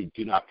definitely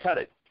do not cut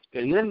it.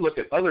 And then look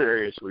at other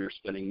areas where you're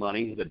spending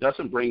money that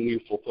doesn't bring you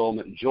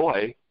fulfillment and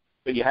joy,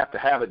 but you have to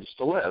have it just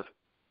to live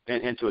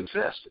and to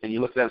exist. And you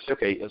look at that and say,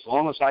 okay, as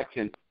long as I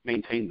can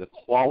maintain the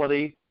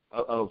quality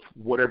of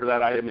whatever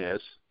that item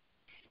is,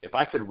 if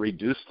I could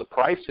reduce the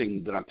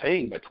pricing that I'm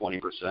paying by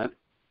 20%,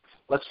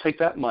 let's take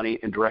that money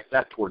and direct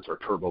that towards our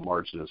turbo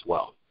margin as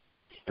well.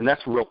 And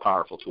that's a real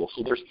powerful tool.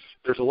 So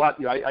there's a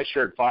lot. I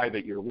shared 5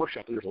 at your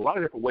workshop, and there's a lot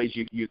of different ways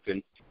you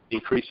can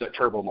increase that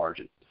turbo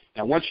margin.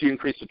 And once you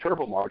increase the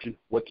turbo margin,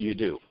 what do you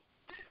do?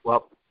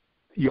 Well,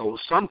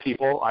 some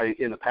people,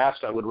 in the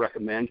past, I would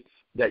recommend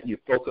that you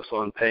focus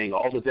on paying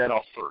all the debt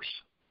off first.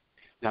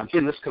 Now,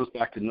 again, this comes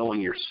back to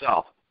knowing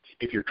yourself.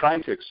 If you're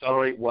trying to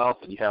accelerate wealth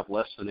and you have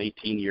less than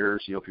 18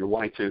 years, if you're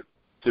wanting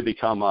to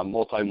become a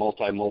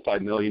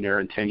multi-millionaire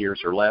in 10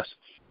 years or less,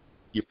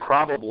 you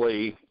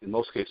probably, in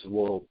most cases,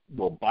 will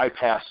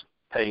bypass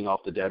paying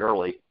off the debt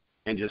early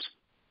and just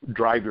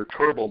drive your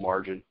turbo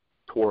margin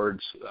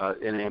towards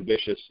an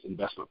ambitious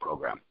investment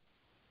program.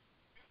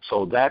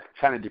 So that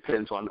kind of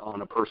depends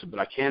on a person. But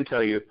I can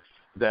tell you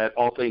that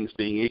all things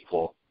being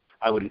equal,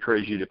 I would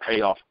encourage you to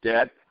pay off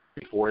debt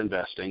before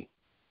investing,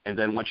 and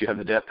then once you have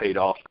the debt paid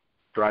off,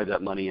 drive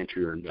that money into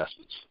your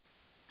investments.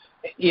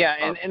 Yeah,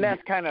 and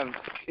that's kind of,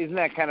 isn't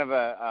that kind of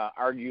a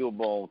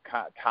arguable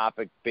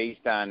topic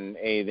based on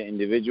A, the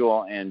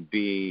individual, and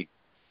B,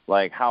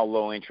 like how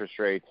low interest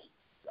rates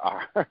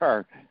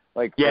are,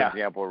 like for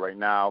example right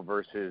now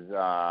versus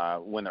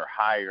when they're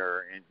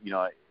higher, and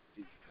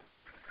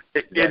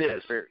it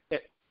is.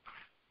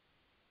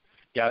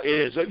 Yeah,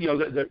 it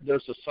is.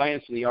 There's a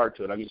science and the art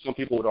to it. I mean, some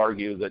people would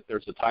argue that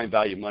there's a time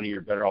value of money.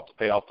 You're better off to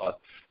pay off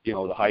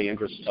the high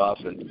interest stuff,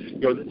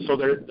 and so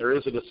there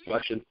is a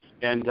discussion.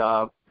 And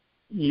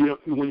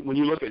when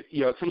you look at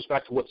it comes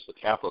back to what's the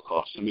capital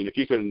cost. I mean, if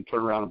you can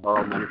turn around and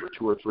borrow money for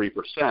 2 or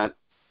 3%,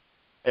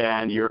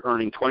 and you're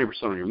earning 20%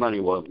 of your money,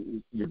 well,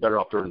 you're better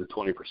off to earn the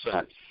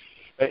 20%.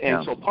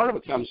 And so part of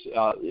it comes,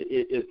 part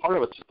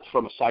of it's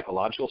from a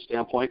psychological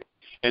standpoint.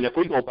 And if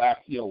we go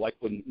back, like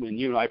when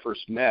you and I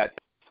first met,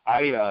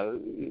 I,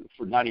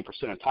 for 90%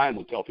 of the time,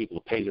 would tell people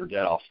to pay their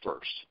debt off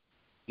first.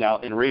 Now,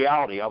 in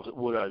reality,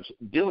 what I was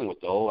dealing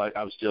with, though,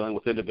 I was dealing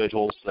with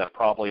individuals that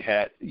probably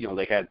had,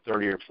 they had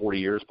 30 or 40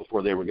 years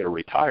before they were going to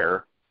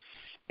retire.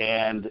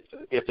 And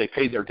if they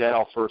paid their debt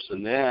off first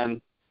and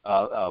then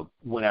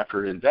went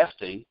after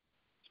investing,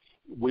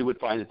 we would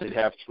find that they'd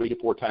have 3 to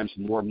 4 times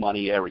more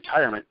money at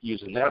retirement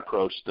using that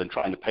approach than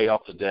trying to pay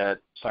off the debt,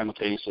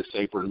 simultaneously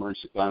save for an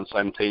emergency fund,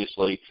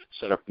 simultaneously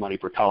set up money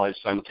for college,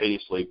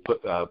 simultaneously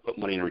put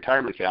money in a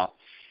retirement account.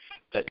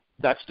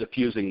 That's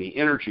diffusing the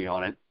energy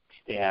on it,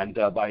 and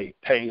by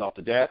paying off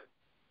the debt,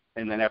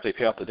 and then after they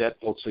pay off the debt,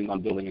 focusing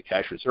on building a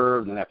cash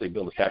reserve, and then after they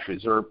build a cash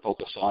reserve,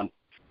 focus on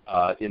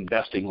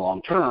investing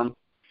long term,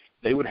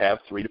 they would have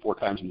 3 to 4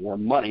 times more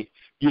money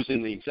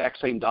using the exact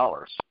same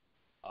dollars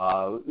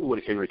when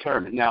it came to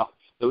retirement. Now,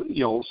 so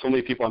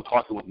many people I'm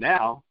talking with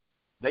now,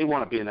 they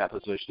want to be in that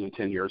position in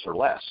 10 years or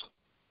less.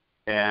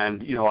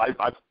 And,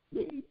 I've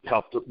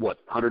helped,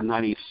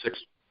 196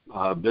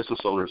 business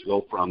owners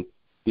go from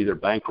either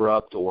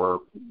bankrupt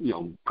or,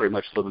 pretty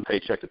much living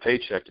paycheck to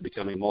paycheck to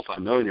becoming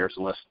multimillionaires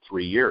in less than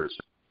 3 years.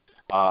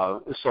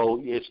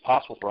 So it's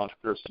possible for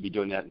entrepreneurs to be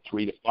doing that in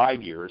 3 to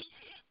 5 years.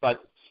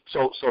 But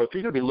so if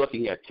you're going to be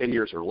looking at 10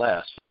 years or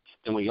less,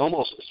 then we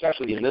almost,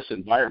 especially in this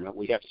environment,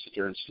 we have to sit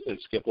here and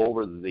skip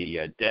over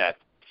the debt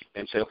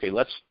and say, okay,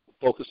 let's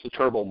focus the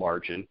turbo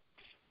margin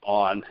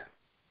on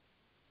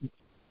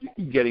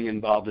getting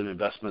involved in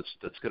investments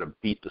that's going to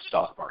beat the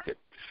stock market.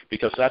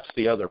 Because that's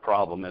the other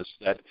problem, is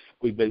that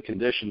we've been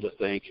conditioned to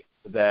think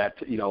that,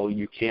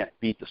 you can't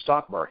beat the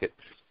stock market.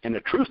 And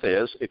the truth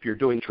is, if you're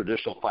doing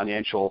traditional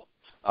financial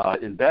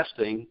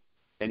investing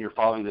and you're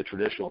following the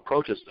traditional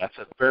approaches, that's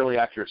a fairly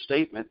accurate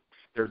statement.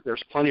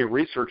 There's plenty of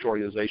research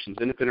organizations,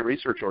 independent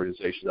research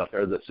organizations out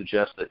there that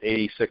suggest that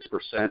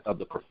 86% of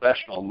the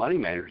professional money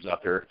managers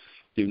out there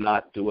do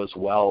not do as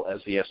well as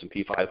the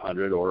S&P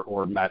 500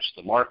 or match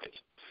the market.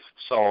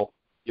 So,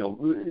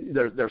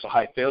 there's a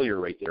high failure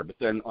rate there. But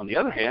then on the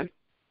other hand,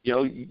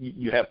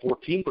 you have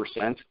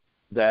 14%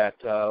 that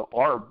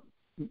are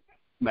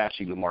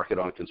matching the market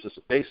on a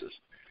consistent basis.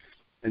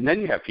 And then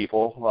you have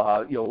people,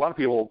 a lot of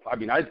people, I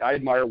mean, I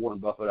admire Warren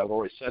Buffett. I've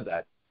always said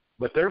that.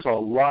 But there's a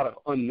lot of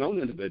unknown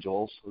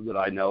individuals that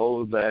I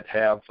know that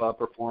have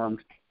performed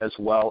as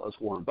well as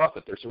Warren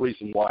Buffett. There's a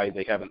reason why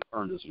they haven't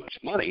earned as much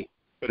money.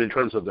 But in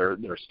terms of their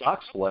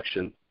stock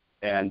selection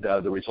and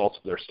the results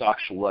of their stock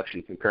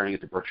selection, comparing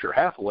it to Berkshire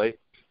Hathaway,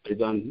 they've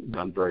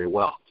done very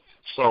well.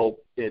 So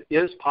it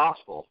is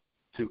possible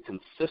to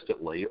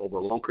consistently, over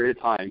a long period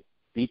of time,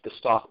 beat the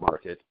stock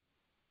market,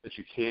 but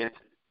you can't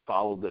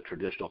follow the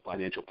traditional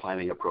financial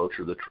planning approach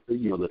or the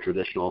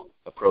traditional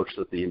approach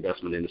that the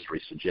investment industry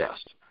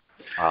suggests.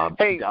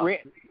 Hey,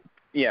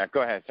 yeah,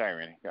 go ahead. Sorry,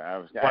 Randy.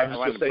 I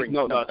wanted to bring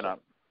something up.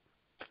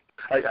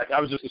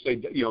 I was just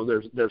going to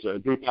say, there's a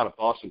group out of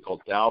Boston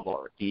called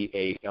Dalvar,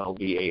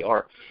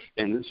 D-A-L-V-A-R,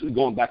 and this is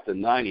going back to the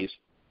 90s.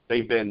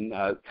 They've been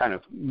kind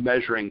of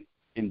measuring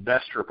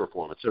investor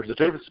performance. There's a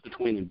difference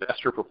between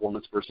investor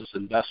performance versus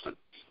investment.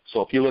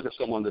 So if you look at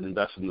someone that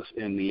invests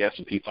in the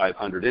S&P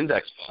 500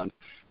 index fund,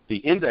 the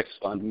index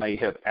fund may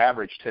have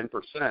averaged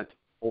 10%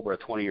 over a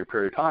 20-year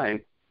period of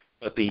time,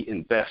 but the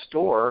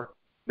investor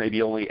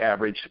maybe only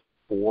averaged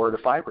 4 to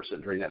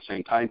 5% during that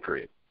same time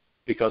period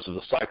because of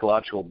the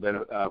psychological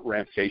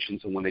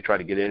ramifications and when they try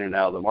to get in and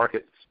out of the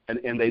market.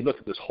 And they look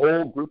at this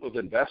whole group of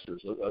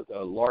investors,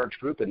 a large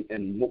group,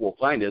 and what we'll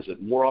find is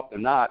that more often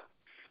than not,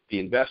 the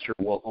investor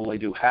will only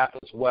do half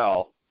as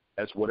well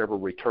as whatever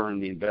return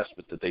the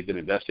investment that they've been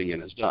investing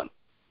in has done.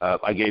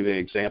 I gave an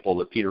example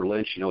that Peter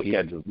Lynch, he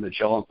had the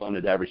Magellan Fund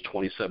that averaged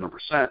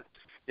 27%,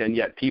 and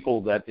yet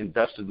people that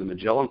invested in the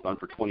Magellan Fund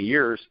for 20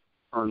 years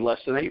earn less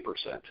than 8%.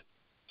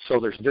 So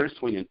there's a difference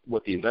between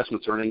what the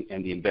investment's earning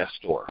and the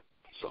investor.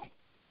 So.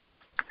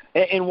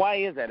 And why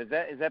is that? Is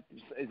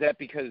that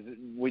because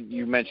when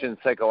you mentioned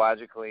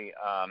psychologically,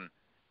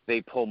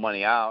 they pull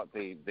money out,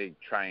 they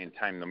try and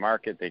time the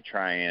market, they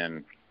try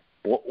and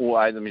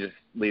why? Let me just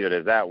leave it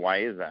as that.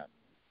 Why is that?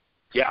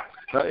 Yeah,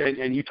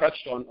 and you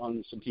touched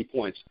on some key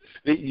points.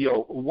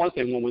 One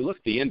thing, when we look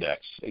at the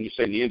index, and you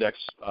say the index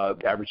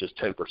averages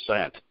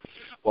 10%,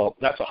 well,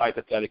 that's a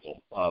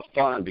hypothetical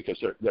fund because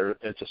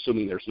it's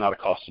assuming there's not a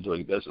cost of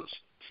doing business.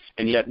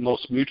 And yet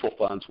most mutual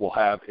funds will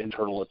have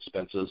internal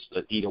expenses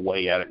that eat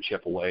away at it and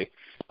chip away.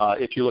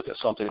 If you look at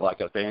something like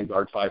a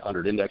Vanguard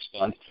 500 index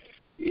fund,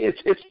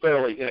 it's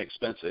fairly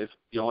inexpensive,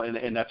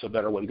 and that's a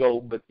better way to go.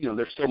 But,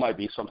 there still might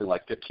be something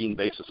like 15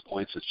 basis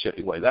points that's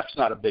chipping away. That's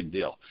not a big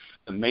deal.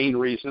 The main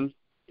reason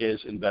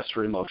is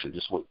investor emotion,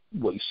 just what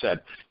you said.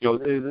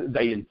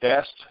 They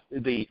invest.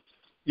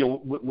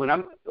 When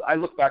I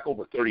look back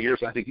over 30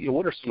 years, I think,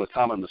 what are some of the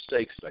common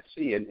mistakes that I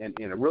see? And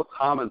a real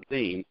common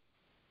theme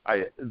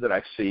that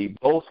I see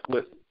both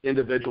with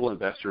individual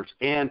investors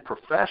and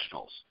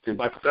professionals, and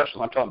by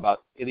professionals I'm talking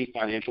about any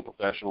financial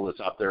professional that's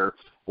out there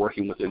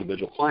working with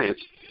individual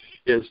clients,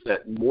 is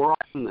that more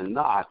often than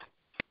not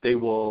they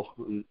will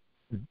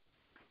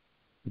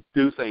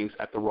do things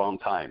at the wrong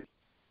time.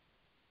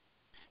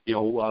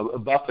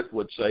 Buffett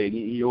would say, and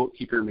you'll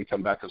keep hearing me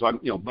come back because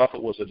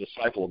Buffett was a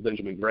disciple of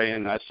Benjamin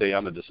Graham, and I'd say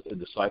I'm a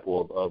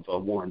disciple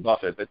of Warren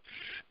Buffett. But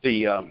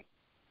he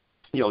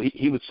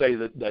would say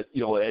that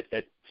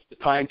at the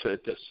time to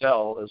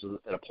sell is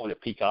at a point of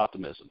peak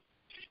optimism.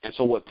 And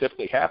so what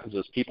typically happens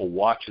is people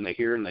watch and they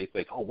hear and they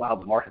think, oh, wow,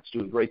 the market's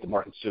doing great, the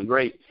market's doing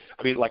great.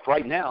 I mean, like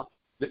right now,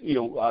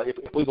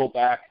 if we go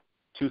back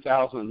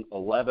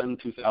 2011,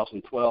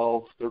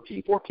 2012,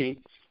 13,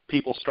 14,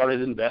 people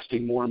started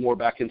investing more and more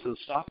back into the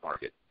stock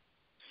market.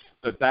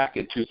 But back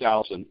in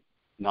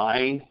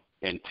 2009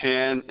 and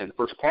 10 and the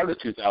first part of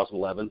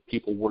 2011,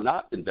 people were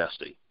not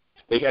investing.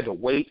 They had to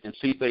wait and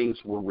see things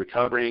were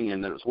recovering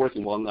and that it was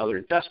working well, and now they're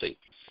investing.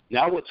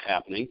 Now what's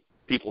happening,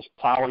 people's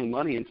plowing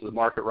money into the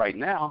market right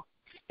now.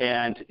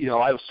 And,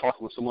 I was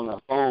talking with someone on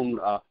the phone,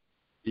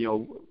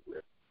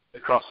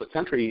 across the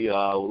country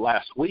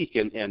last week,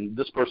 and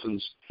this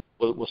person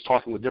was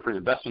talking with different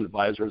investment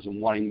advisors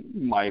and wanting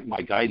my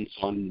guidance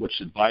on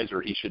which advisor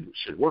he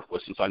should work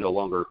with, since I no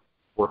longer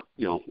work,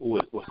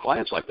 with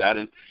clients like that.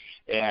 And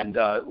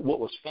what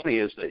was funny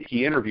is that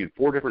he interviewed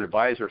 4 different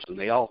advisors, and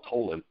they all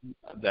told him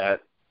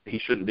that he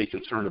shouldn't be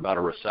concerned about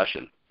a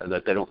recession, and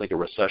that they don't think a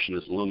recession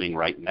is looming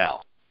right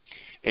now.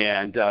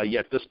 And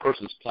yet this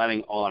person's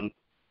planning on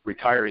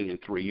retiring in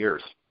 3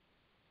 years.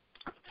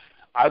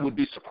 I would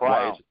be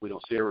surprised if we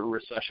don't see a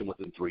recession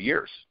within 3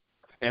 years.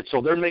 And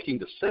so they're making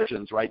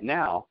decisions right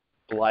now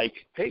like,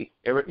 hey,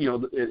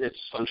 it's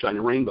sunshine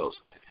and rainbows.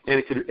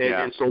 And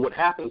and so what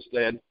happens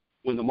then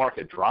when the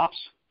market drops,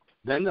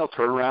 then they'll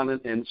turn around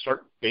and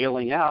start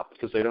bailing out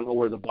because they don't know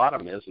where the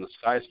bottom is and the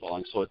sky's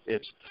falling. So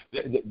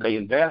they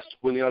invest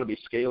when they ought to be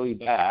scaling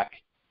back,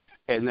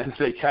 and then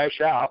they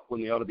cash out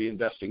when they ought to be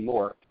investing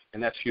more,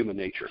 and that's human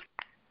nature.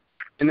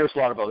 And there's a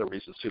lot of other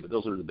reasons too, but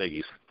those are the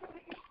biggies.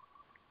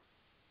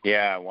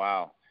 Yeah,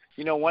 wow.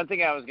 One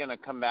thing I was going to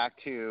come back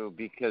to,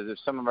 because if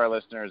some of our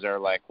listeners are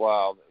like,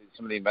 well,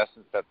 some of the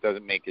investment stuff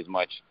doesn't make as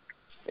much,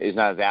 is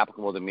not as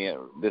applicable to me at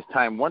this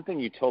time. One thing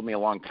you told me a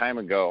long time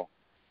ago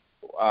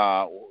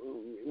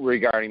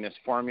regarding this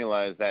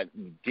formula is that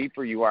the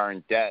deeper you are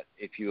in debt,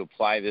 if you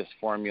apply this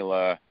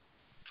formula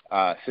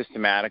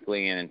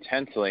systematically and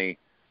intensely,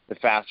 the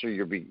faster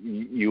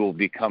you will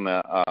become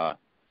a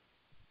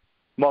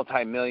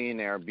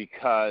multimillionaire,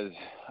 because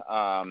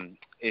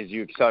as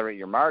you accelerate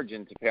your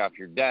margin to pay off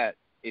your debt,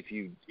 if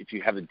you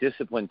have the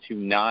discipline to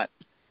not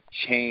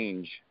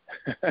change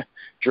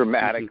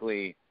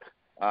dramatically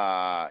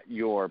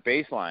your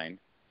baseline,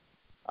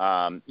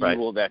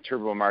 right, that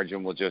turbo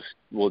margin will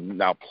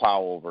now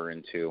plow over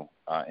into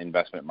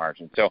investment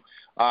margin. So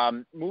I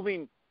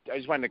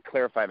just wanted to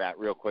clarify that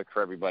real quick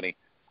for everybody.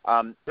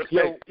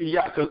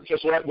 Because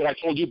what I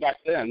told you back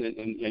then,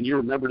 and you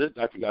remembered it,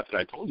 I forgot that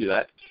I told you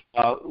that,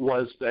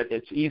 was that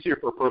it's easier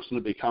for a person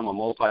to become a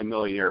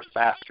multimillionaire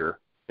faster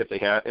if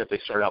they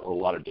start out with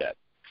a lot of debt.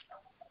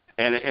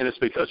 And it's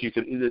because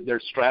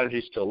there's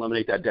strategies to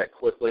eliminate that debt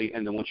quickly,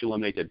 and then once you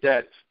eliminate the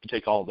debt, you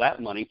take all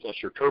that money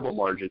plus your turbo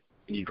margin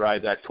and you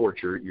drive that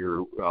towards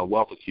your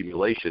wealth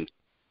accumulation.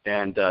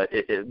 And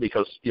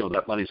because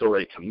that money's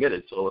already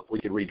committed, so if we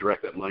can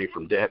redirect that money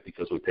from debt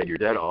because we paid your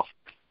debt off,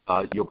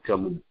 you'll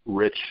become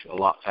rich a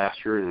lot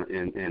faster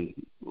and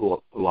a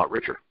lot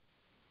richer.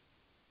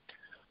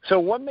 So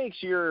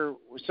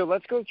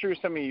let's go through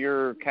some of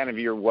your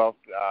your wealth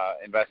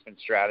investment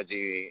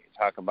strategy,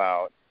 talk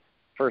about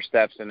first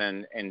steps,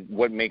 and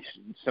what makes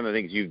some of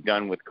the things you've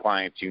done with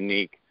clients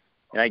unique.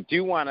 And I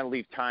do want to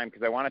leave time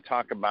because I want to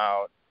talk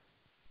about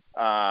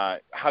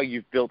how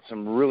you've built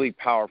some really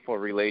powerful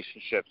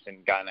relationships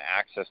and gotten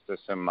access to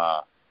some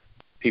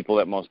people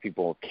that most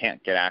people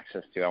can't get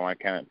access to. I want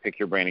to kind of pick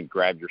your brain and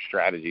grab your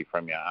strategy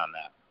from you on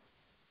that.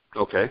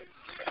 Okay.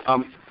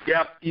 And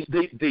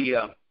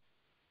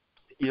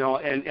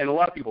a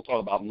lot of people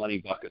talk about money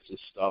buckets and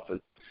stuff,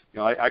 and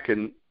I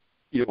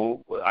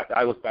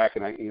look back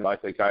and I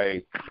think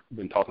I've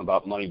been talking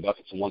about money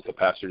buckets in one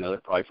capacity or another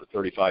probably for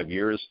 35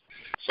 years.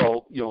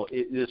 So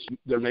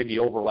there may be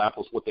overlap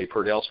with what they've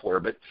heard elsewhere,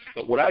 but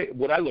what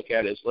I look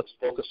at is let's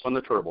focus on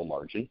the turbo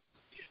margin.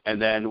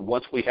 And then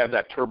once we have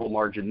that turbo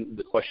margin,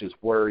 the question is,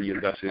 where are you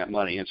investing that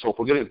money? And so if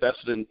we're going to invest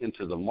it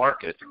into the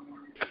market,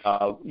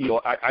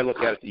 I look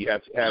at it that you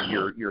have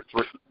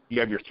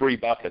your three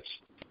buckets.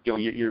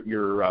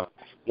 Your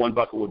one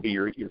bucket would be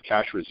your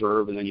cash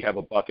reserve, and then you have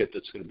a bucket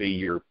that's going to be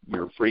your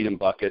freedom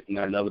bucket, and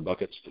then another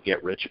bucket's the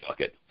get rich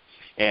bucket.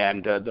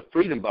 And the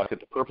freedom bucket,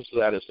 the purpose of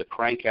that is to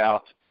crank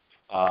out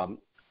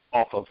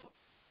off of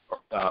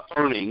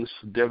earnings,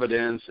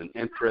 dividends, and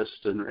interest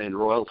and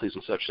royalties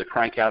and such, to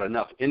crank out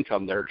enough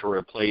income there to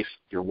replace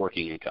your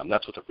working income.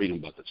 That's what the freedom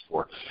bucket's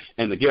for.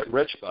 And the get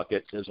rich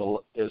bucket is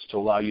to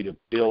allow you to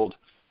build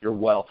your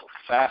wealth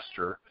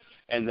faster.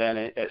 And then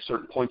at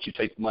certain points, you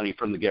take money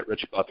from the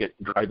get-rich bucket,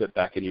 drive it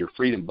back into your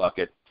freedom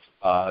bucket,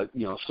 so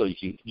you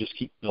can just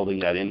keep building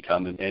that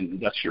income, and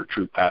that's your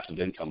true passive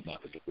income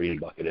bucket. The freedom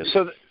bucket is.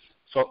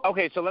 So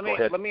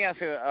let me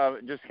ask you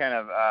just kind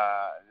of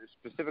a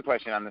specific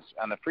question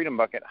on the freedom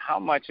bucket. How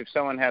much, if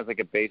someone has like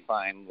a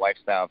baseline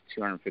lifestyle of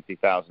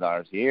 $250,000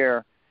 a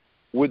year,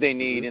 would they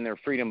need in their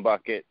freedom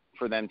bucket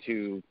for them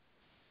to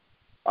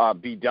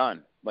be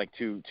done, like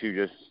to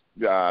just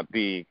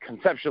be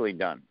conceptually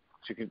done?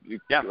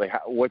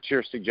 What's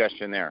your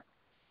suggestion there?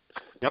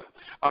 Yep.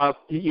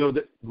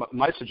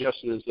 My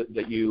suggestion is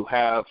that you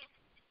have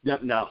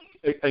now,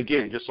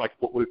 again, just like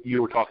what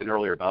you were talking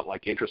earlier about,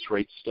 like interest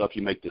rate stuff,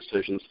 you make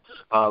decisions.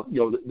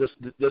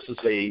 This is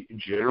a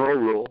general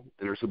rule,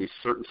 and there's going to be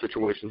certain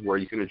situations where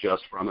you can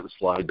adjust from it and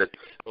slide. But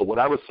what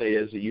I would say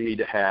is that you need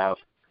to have,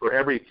 for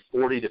every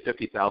 $40,000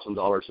 to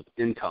 $50,000 of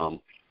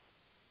income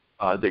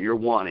that you're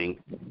wanting,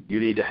 you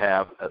need to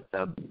have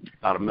about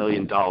 $1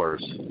 million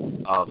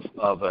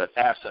of an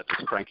asset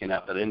that's cranking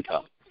out that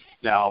income.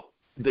 Now,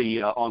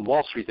 on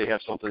Wall Street, they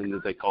have something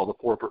that they call the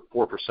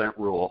 4%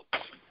 rule,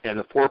 and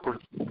the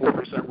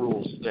 4%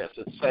 rule is this: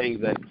 it's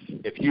saying that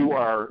if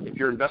your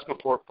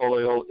investment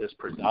portfolio is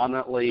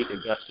predominantly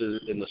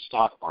invested in the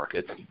stock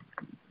market,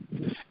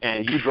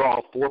 and you draw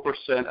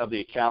 4% of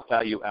the account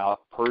value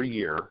out per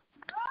year,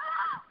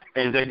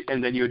 and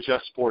then you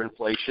adjust for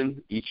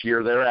inflation each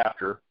year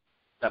thereafter,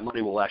 that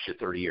money will last you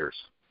 30 years.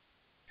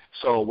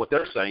 So what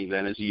they're saying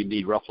then is you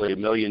need roughly $1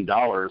 million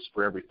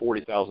for every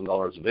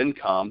 $40,000 of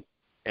income,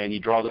 and you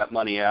draw that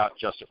money out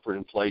just for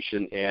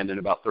inflation, and in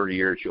about 30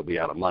 years you'll be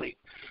out of money.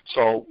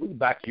 So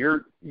back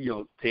to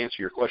to answer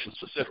your question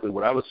specifically,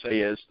 what I would say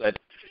is that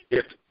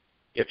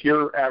if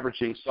you're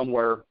averaging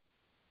somewhere,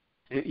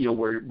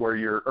 where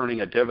you're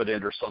earning a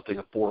dividend or something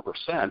of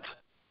 4%,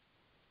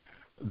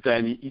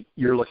 then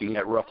you're looking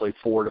at roughly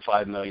 $4 to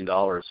 $5 million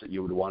that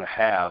you would want to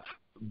have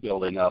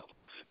building up.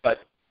 But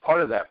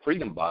part of that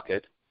freedom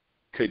bucket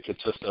could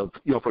consist of,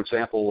 for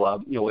example,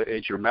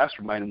 at your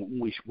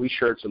mastermind, we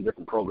shared some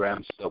different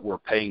programs that were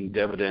paying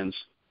dividends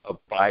of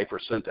 5%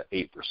 to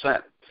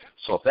 8%.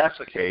 So if that's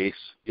the case,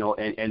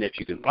 and if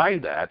you can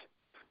find that,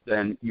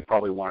 then you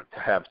probably want to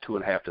have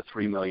 $2.5 to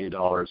 $3 million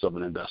of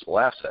an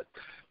investable asset.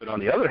 But on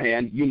the other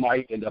hand, you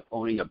might end up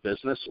owning a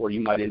business, or you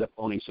might end up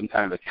owning some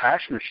kind of a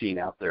cash machine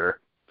out there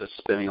that's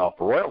spinning off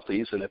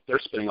royalties. And if they're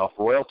spinning off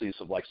royalties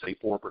of, like, say,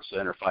 4% or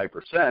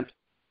 5%,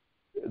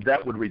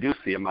 that would reduce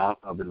the amount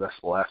of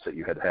investable asset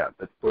you had to have.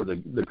 But for the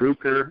group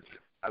here,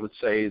 I would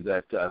say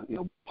that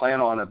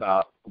plan on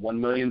about $1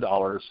 million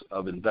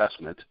of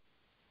investment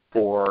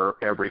for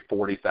every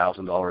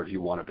 $40,000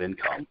 you want of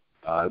income.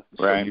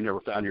 So you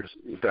never found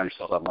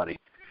yourself that money.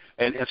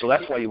 And so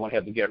that's why you want to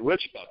have the get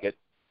rich bucket,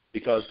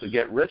 because the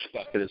get rich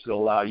bucket is going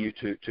to allow you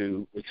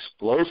to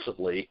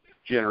explosively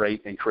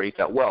generate and create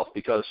that wealth.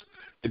 Because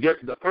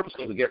the purpose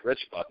of the get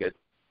rich bucket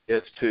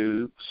is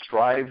to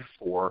strive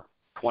for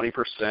 20%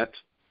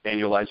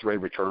 annualized rate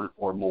of return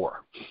or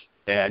more.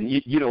 And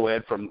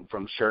Ed,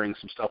 from sharing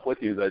some stuff with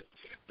you,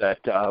 that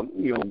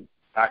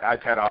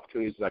I've had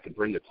opportunities that I could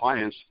bring to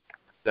clients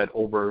that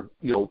over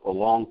a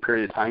long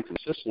period of time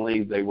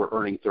consistently they were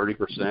earning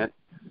 30%,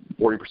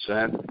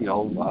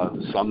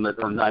 40%, some that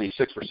earn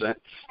 96%.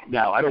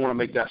 Now, I don't want to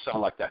make that sound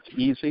like that's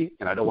easy,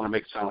 and I don't want to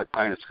make it sound like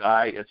pie in the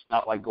sky. It's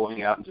not like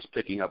going out and just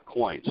picking up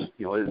coins.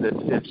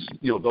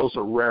 Those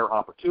are rare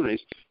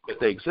opportunities, but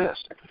they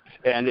exist.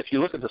 And if you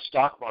look at the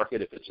stock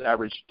market, if it's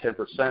averaged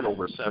 10%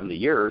 over 70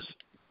 years,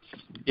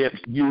 if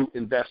you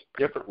invest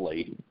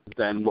differently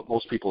than what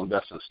most people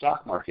invest in the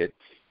stock market,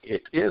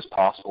 it is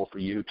possible for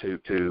you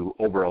to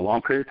over a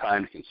long period of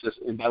time,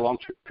 and by long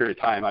period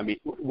of time, I mean,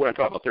 what I'm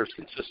talking about there is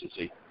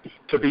consistency,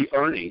 to be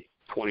earning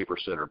 20%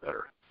 or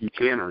better. You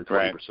can earn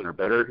 20% or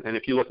better. And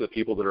if you look at the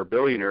people that are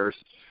billionaires,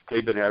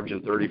 they've been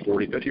averaging 30,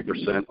 40,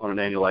 50% on an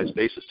annualized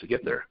basis to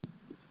get there.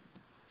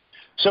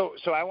 So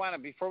I want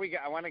to, before we go,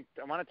 I want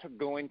to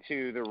go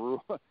into the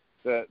rule,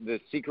 the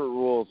secret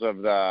rules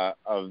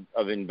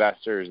of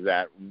investors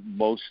that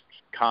most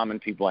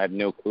common people have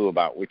no clue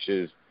about, which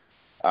is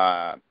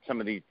some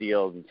of these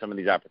deals and some of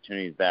these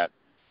opportunities that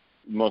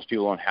most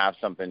people don't have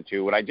something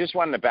to. What I just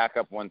wanted to back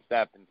up one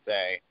step and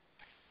say,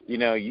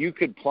 you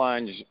could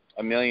plunge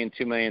 $1 million,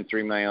 $2 million,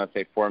 $3 million, let's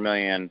say $4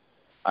 million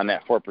on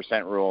that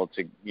 4% rule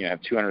to have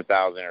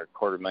 $200,000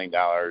 or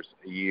 $250,000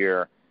 a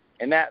year.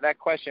 And that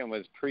question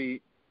was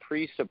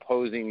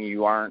presupposing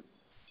you aren't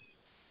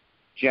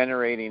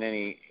generating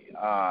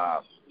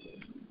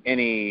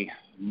any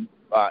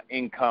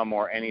income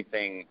or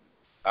anything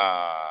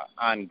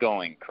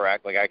ongoing,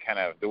 correct? Like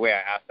the way I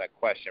asked that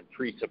question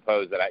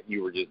presupposed that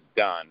you were just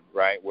done,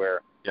 right?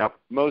 Where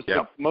most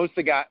of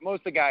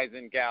the guys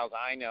and gals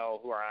I know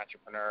who are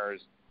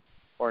entrepreneurs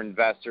or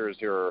investors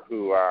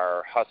who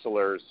are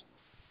hustlers,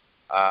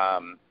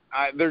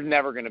 they're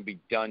never going to be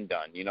done.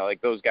 You know,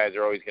 like those guys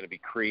are always going to be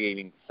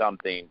creating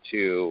something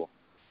to.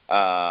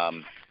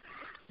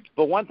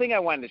 But one thing I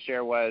wanted to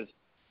share was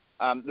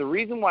the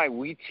reason why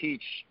we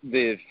teach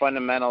the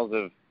fundamentals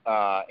of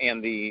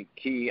and the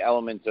key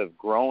elements of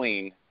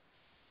growing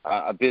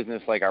a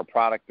business like our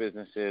product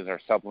businesses, our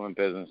supplement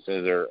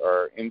businesses,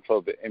 or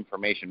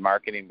information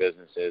marketing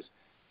businesses,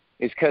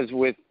 is because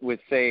with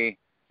say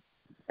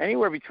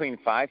anywhere between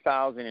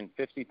 $5,000 and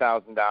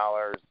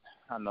 $50,000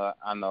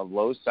 on the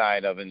low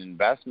side of an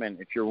investment,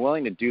 if you're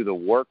willing to do the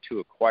work to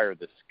acquire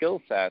the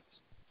skill sets,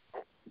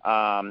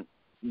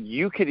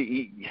 you could.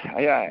 You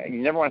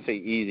never want to say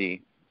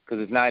easy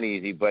because it's not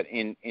easy, but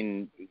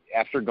in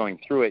after going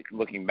through it,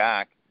 looking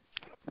back.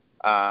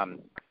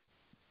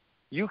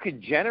 You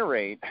could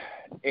generate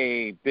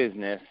a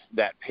business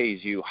that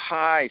pays you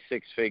high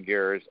six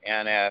figures,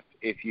 and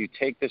if you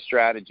take the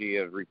strategy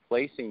of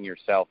replacing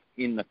yourself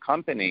in the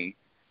company,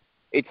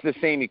 it's the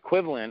same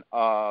equivalent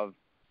of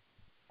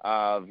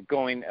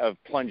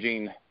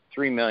plunging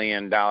 $3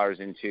 million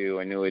into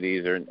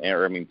annuities or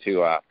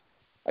to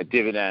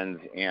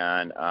dividends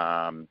and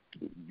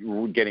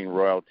getting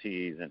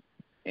royalties and.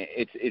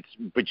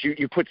 But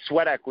you put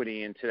sweat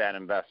equity into that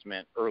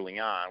investment early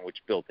on,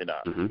 which built it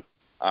up. Mm-hmm.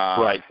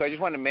 Right. So I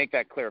just wanted to make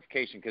that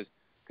clarification because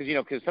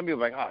some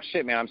people are like, oh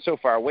shit, man, I'm so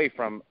far away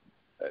from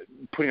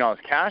putting all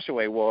this cash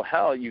away. Well,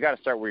 hell, you got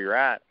to start where you're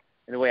at.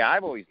 And the way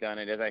I've always done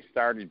it is I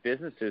started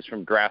businesses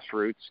from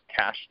grassroots,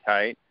 cash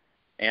tight,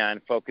 and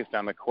focused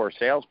on the core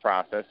sales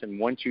process. And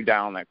once you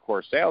down that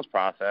core sales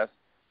process,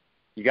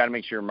 you got to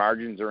make sure your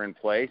margins are in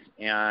place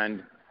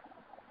and.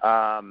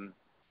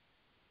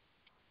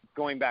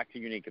 Going back to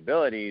unique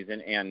abilities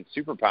and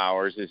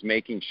superpowers is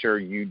making sure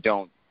you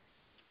don't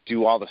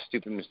do all the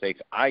stupid mistakes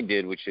I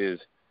did, which is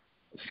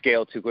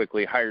scale too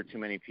quickly, hire too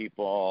many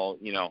people,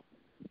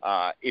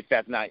 if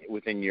that's not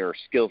within your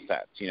skill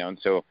sets, And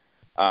so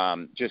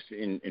just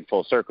in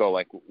full circle,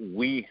 like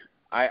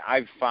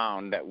I've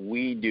found that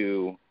we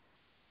do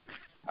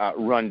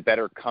run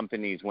better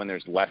companies when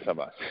there's less of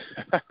us.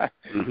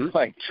 Mm-hmm.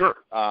 Like, sure.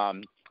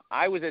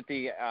 I was at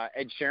the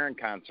Ed Sheeran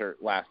concert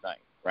last night,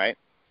 right?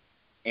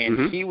 And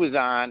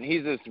mm-hmm.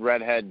 He's this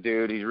redhead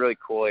dude. He's really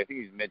cool. I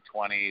think he's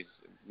mid-20s,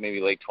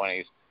 maybe late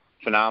 20s.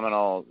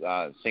 Phenomenal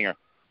singer.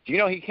 Do you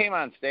know he came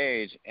on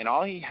stage, and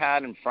all he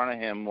had in front of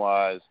him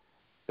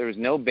there was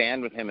no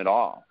band with him at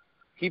all.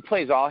 He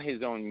plays all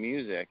his own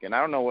music, and I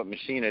don't know what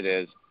machine it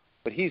is,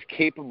 but he's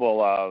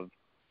capable of,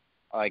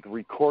 like,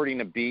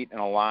 recording a beat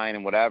and a line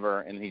and whatever,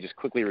 and he just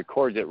quickly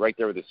records it right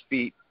there with his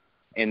feet,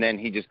 and then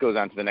he just goes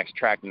on to the next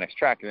track, and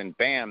then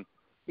bam,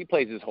 he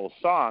plays his whole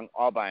song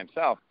all by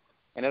himself.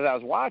 And as I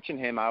was watching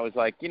him, I was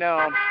like,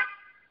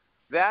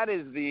 that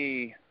is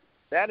the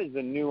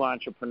new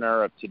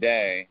entrepreneur of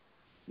today,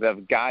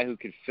 the guy who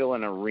could fill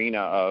an arena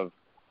of,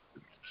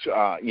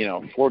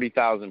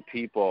 40,000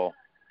 people,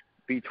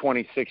 be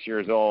 26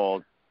 years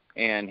old,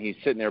 and he's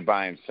sitting there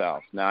by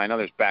himself. Now, I know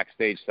there's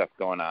backstage stuff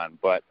going on,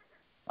 but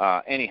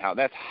anyhow,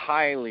 that's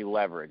highly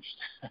leveraged.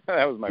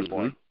 That was my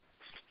point.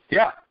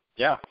 Yeah.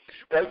 Yeah.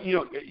 Well,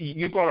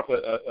 you brought up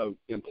an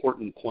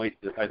important point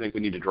that I think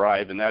we need to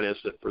drive, and that is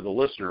that for the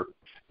listener,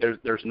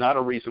 there's not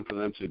a reason for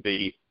them to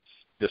be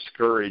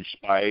discouraged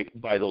by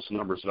those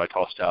numbers that I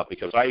tossed out,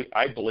 because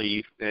I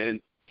believe,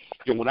 and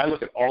when I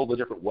look at all the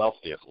different wealth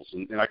vehicles,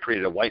 and I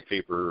created a white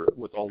paper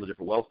with all the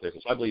different wealth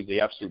vehicles, I believe the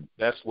absolute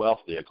best wealth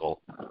vehicle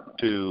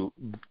to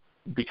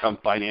become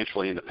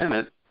financially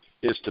independent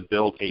is to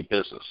build a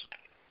business.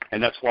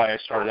 And that's why I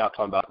started out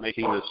talking about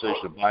making the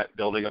decision of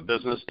building a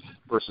business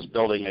versus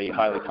building a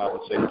highly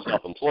compensated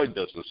self-employed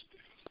business.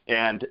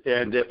 And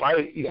if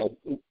I,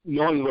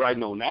 knowing what I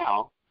know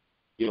now,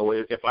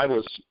 if I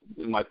was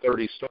in my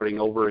 30s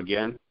starting over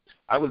again,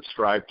 I would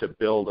strive to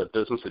build a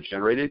business that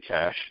generated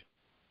cash,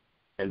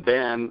 and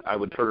then I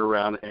would turn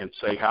around and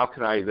say, how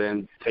can I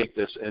then take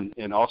this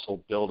and also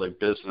build a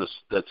business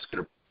that's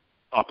going to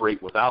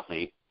operate without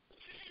me?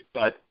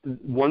 But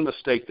one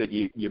mistake that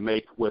you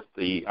make with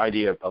the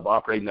idea of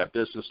operating that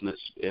business and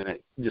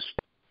it just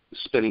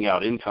spitting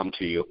out income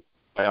to you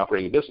by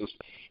operating a business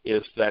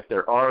is that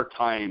there are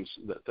times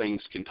that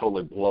things can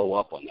totally blow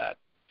up on that.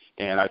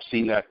 And I've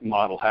seen that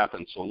model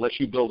happen. So unless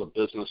you build a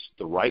business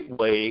the right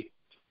way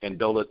and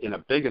build it in a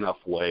big enough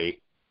way,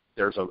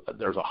 there's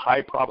a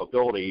high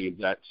probability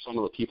that some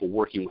of the people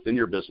working within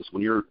your business,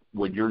 when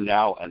you're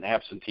now an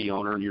absentee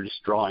owner and you're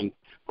just drawing,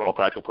 for all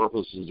practical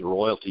purposes, the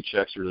royalty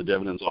checks or the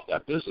dividends off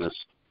that business,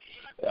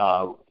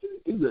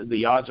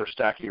 the odds are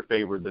stacked in your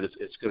favor that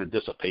it's going to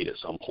dissipate at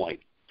some point.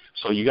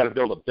 So you got to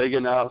build it big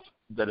enough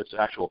that it's an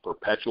actual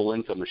perpetual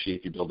income machine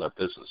if you build that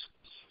business.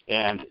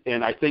 And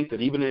I think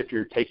that even if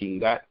you're taking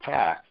that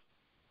path,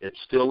 it's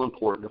still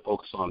important to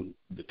focus on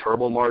the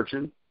turbo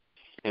margin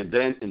and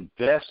then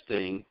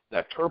investing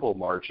that turbo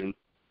margin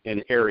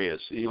in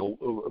areas.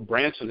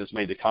 Branson has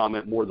made the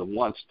comment more than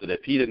once that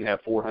if he didn't have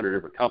 400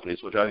 different companies,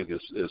 which I think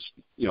is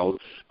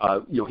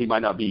he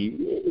might not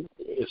be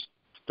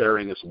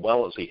faring as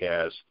well as he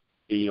has,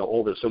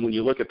 over. So when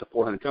you look at the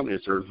 400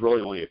 companies, there's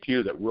really only a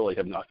few that really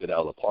have knocked it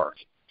out of the park.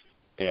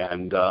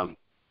 And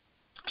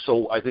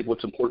so I think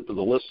what's important for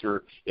the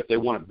listener, if they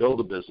want to build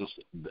a business,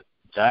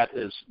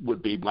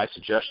 would be my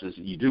suggestion is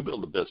that you do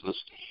build a business.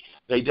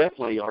 They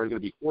definitely are going to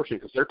be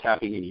fortunate because they're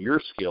tapping into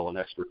your skill and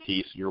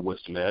expertise, your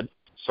wisdom, Ed.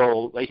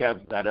 So they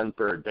have that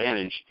unfair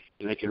advantage,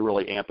 and they can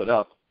really amp it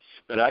up.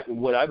 But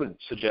what I would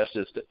suggest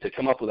is to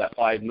come up with that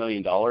 $5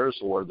 million or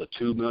the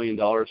 $2 million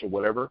or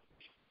whatever.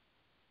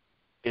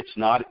 It's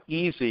not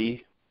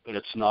easy, but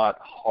it's not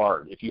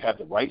hard. If you have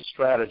the right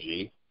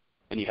strategy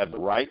and you have the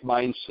right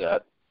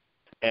mindset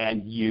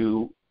and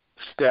you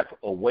step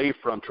away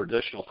from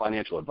traditional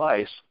financial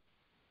advice,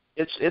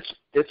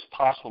 it's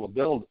possible to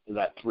build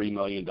that $3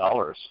 million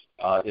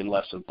in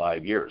less than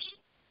 5 years.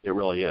 It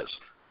really is.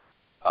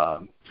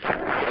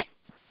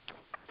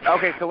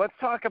 Okay, so let's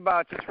talk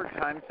about, just for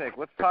time's sake,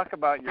 let's talk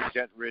about your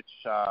get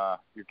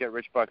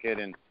rich bucket,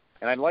 and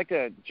I'd like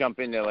to jump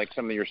into like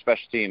some of your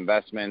specialty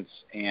investments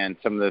and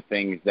some of the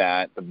things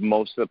that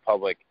most of the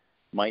public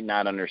might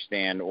not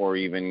understand or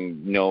even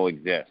know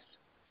exist.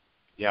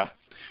 Yeah.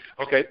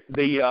 Okay.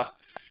 The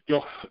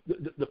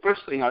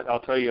first thing I'll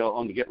tell you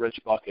on the get rich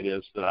bucket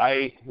is that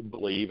I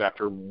believe,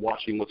 after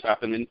watching what's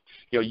happening,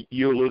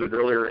 you alluded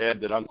earlier,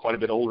 Ed, that I'm quite a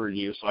bit older than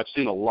you, so I've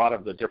seen a lot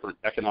of the different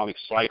economic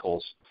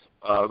cycles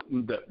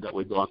that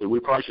we've gone through. We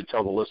probably should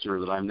tell the listener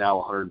that I'm now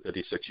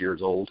 156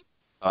 years old.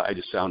 I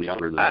just sound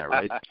younger than that,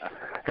 right?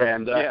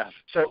 And yeah.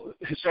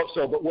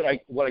 But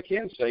what I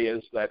can say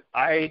is that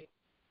I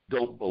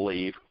don't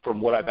believe,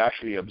 from what I've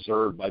actually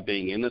observed by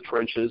being in the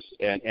trenches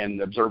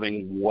and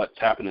observing what's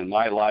happened in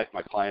my life,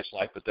 my client's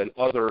life, but then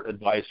other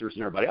advisors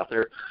and everybody out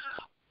there,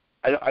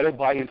 I don't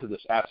buy into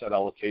this asset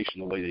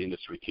allocation the way the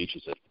industry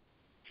teaches it.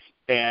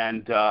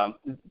 And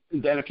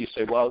then if you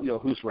say, well,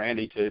 who's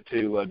Randy to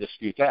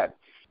dispute that?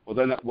 Well,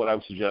 then what I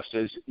would suggest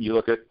is you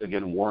look at,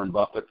 again, Warren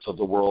Buffett's of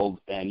the world,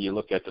 and you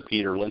look at the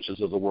Peter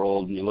Lynch's of the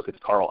world, and you look at the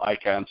Carl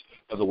Icahns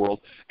of the world,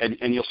 and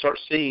you'll start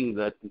seeing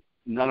that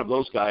none of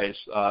those guys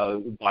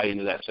buy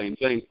into that same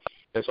thing.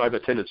 As I've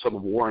attended some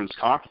of Warren's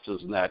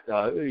conferences and that,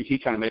 he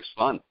kind of makes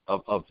fun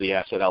of the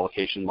asset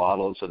allocation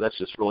model, and so that's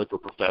just really for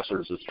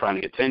professors that's trying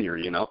to get tenure,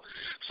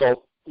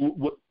 So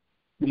when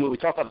we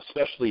talk about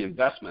specialty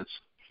investments,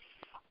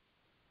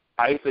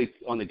 I think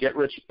on the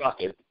get-rich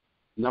bucket,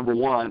 number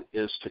one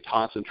is to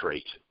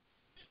concentrate.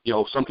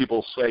 Some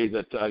people say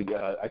that,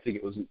 I think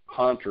it was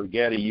Hunt or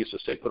Getty used to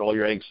say, put all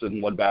your eggs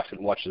in one basket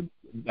and watch the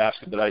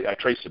basket, but I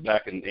traced it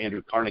back, and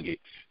Andrew Carnegie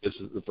is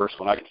the first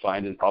one I could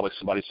find, and probably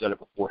somebody said it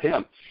before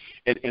him.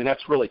 And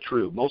that's really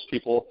true. Most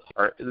people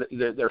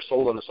they're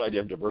sold on this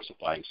idea of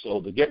diversifying. So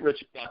the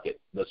get-rich bucket,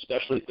 the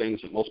specialty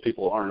things that most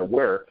people aren't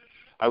aware,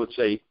 I would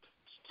say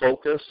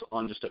focus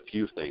on just a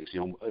few things.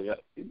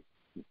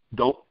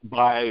 Don't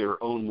buy or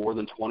own more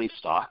than 20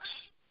 stocks.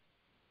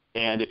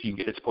 And if you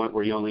get to the point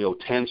where you only own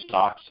 10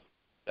 stocks,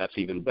 that's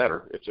even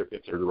better if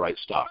they're the right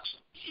stocks.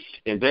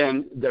 And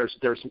then there's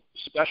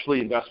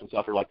specialty investments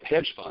out there like the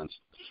hedge funds.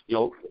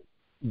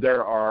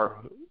 There are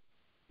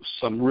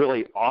some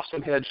really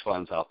awesome hedge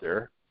funds out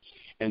there.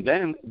 And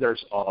then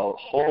there's a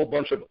whole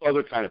bunch of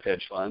other kind of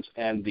hedge funds.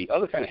 And the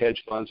other kind of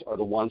hedge funds are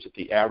the ones that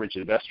the average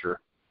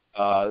investor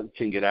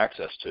can get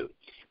access to.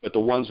 But the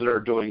ones that are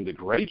doing the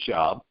great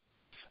job,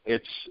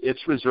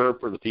 it's reserved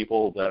for the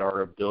people that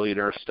are of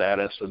billionaire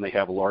status and they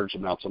have large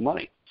amounts of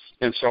money.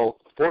 And so,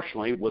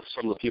 fortunately, with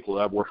some of the people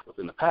that I've worked with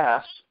in the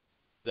past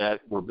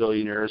that were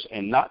billionaires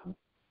and not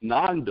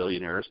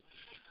non-billionaires,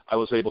 I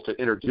was able to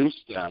introduce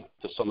them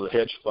to some of the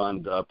hedge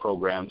fund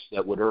programs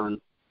that would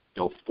earn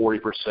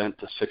 40%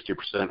 to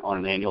 60%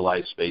 on an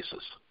annualized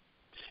basis.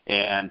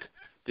 And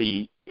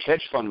the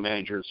hedge fund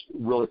managers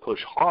really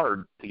push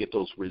hard to get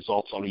those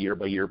results on a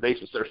year-by-year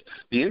basis.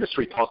 The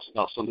industry talks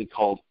about something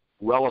called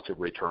relative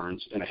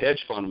returns, and a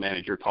hedge fund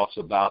manager talks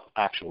about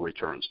actual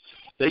returns.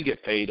 They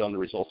get paid on the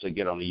results they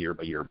get on a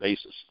year-by-year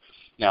basis.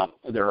 Now,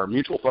 there are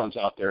mutual funds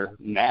out there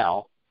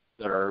now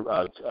that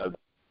are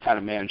kind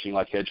of managing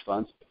like hedge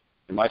funds,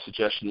 and my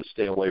suggestion is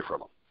stay away from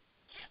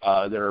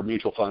them. There are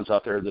mutual funds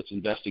out there that's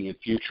investing in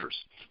futures.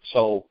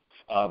 So,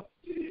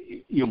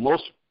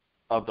 most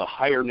of the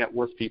higher net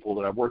worth people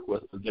that I've worked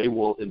with, they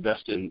will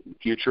invest in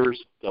futures.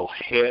 They'll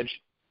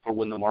hedge for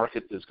when the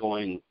market is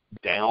going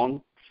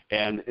down,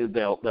 and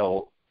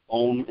they'll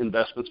own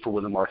investments for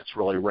when the market's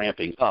really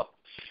ramping up.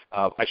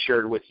 I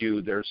shared with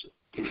you, there's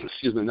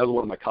another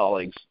one of my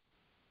colleagues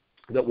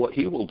that what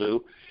he will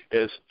do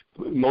is,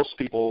 most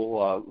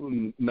people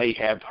may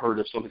have heard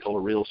of something called a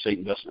real estate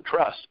investment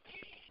trust.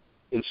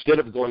 Instead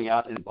of going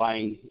out and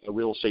buying a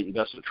real estate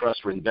investment trust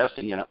or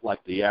investing in it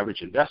like the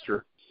average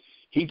investor,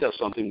 he does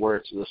something where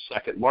it's the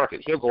second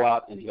market. He'll go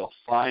out and he'll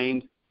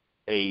find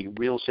a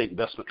real estate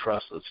investment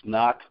trust that's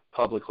not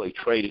publicly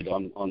traded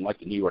on like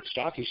the New York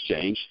Stock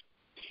Exchange,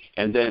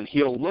 And then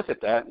he'll look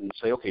at that and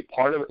say, okay,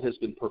 part of it has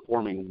been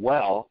performing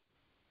well,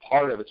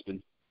 part of it's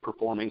been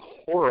performing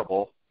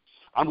horrible.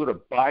 I'm going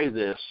to buy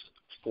this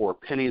for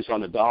pennies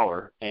on the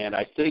dollar, and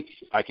I think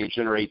I can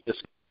generate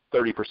this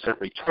 30%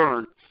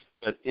 return,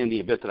 but in the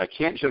event that I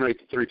can't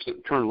generate the 30%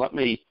 return, let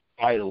me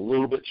buy it a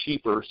little bit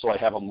cheaper so I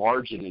have a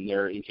margin in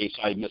there in case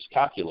I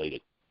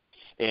miscalculated.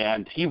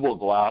 And he will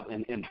go out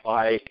and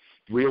buy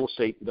real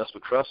estate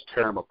investment trusts,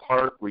 tear them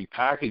apart,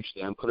 repackage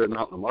them, put them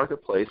out in the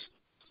marketplace.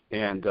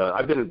 And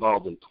I've been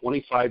involved in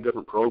 25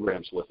 different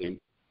programs with him,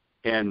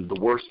 and the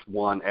worst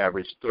one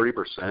averaged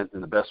 30%,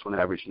 and the best one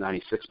averaged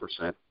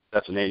 96%.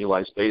 That's an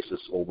annualized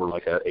basis over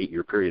like an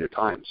 8-year period of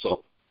time.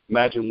 So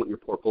imagine what your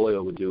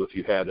portfolio would do if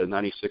you had a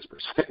 96%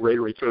 rate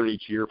of return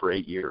each year for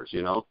 8 years,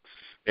 you know.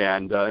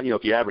 And,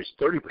 if you average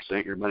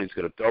 30%, your money's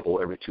going to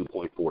double every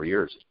 2.4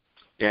 years.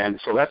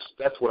 And so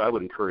that's what I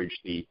would encourage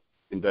the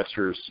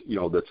investors,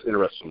 that's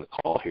interested in the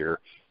call here,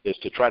 is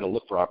to try to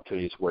look for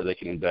opportunities where they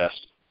can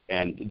invest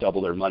and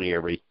double their money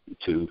every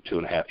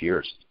 2.5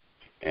 years.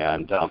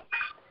 And,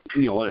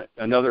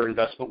 another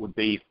investment would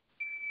be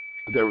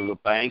there was a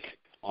bank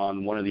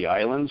on one of the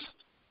islands,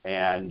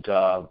 and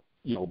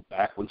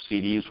back when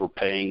CDs were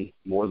paying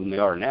more than they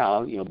are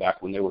now,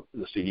 back when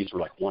the CDs were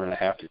like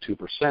 1.5% to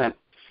 2%,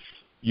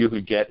 you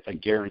could get a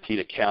guaranteed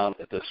account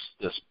at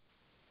this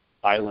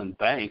island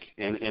bank,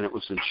 and it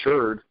was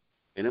insured,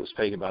 and it was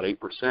paying about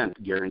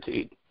 8%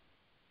 guaranteed.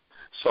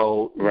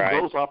 So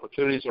those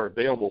opportunities are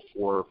available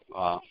for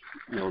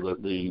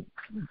the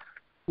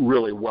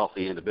really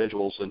wealthy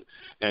individuals, and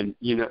Ed,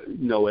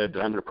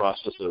 I'm in the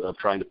process of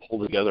trying to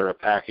pull together a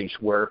package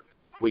where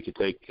we could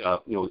take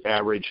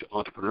average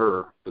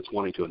entrepreneur that's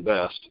wanting to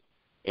invest,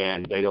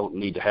 and they don't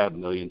need to have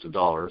millions of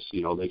dollars.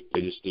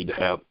 They just need to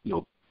have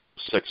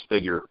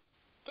 6-figure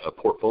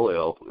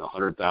portfolio,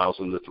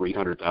 100,000 to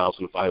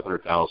 300,000 to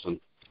 500,000,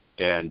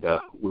 and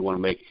we want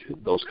to make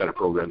those kind of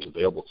programs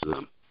available to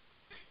them.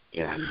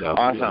 And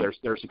awesome.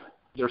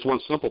 There's one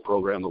simple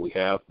program that we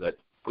have that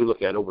we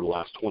look at over the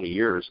last 20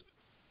 years.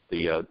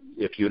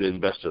 If you'd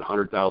invested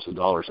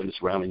 $100,000, I'm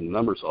just rounding the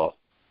numbers off.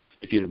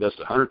 If you'd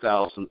invested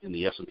 $100,000 in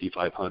the S&P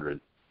 500,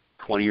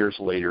 20 years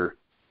later,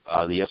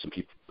 the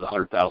S&P, the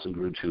 100,000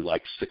 grew to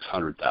like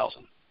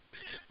 600,000.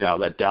 Now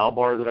that Dow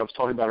bar that I was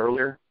talking about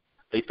earlier,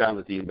 they found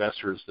that the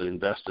investors that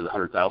invested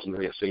 $100,000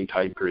 during that same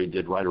time period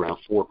did right around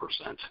 4%,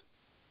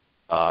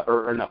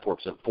 or not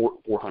 4%,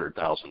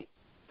 400,000.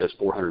 That's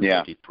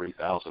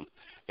 453,000.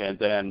 And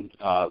then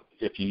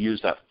if you use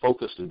that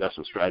focused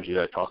investment strategy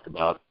that I talked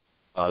about,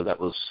 that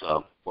was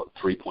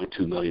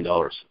 $3.2 million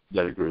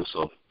that it grew.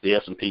 So the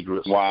S&P grew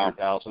at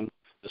 600,000.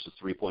 This is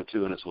 3.2,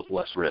 and it's with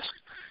less risk.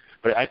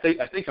 But I think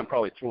I'm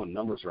probably throwing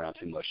numbers around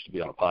too much to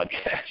be on a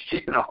podcast.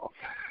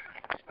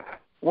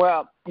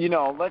 Well,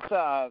 let's.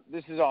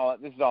 This is all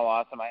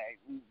awesome.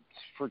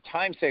 For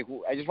time's sake,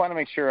 I just want to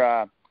make sure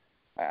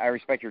I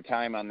respect your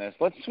time on this.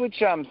 Let's switch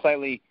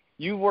slightly.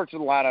 You've worked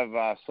with a lot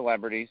of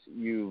celebrities.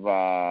 You've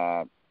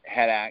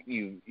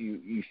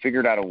you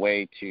figured out a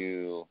way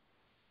to.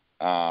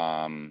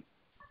 I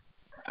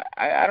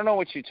don't know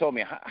what you told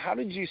me. How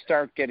did you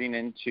start getting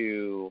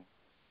into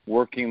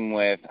working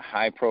with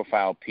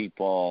high-profile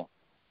people?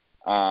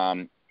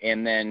 And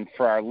then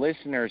for our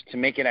listeners, to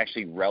make it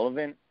actually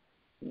relevant,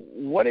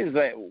 what is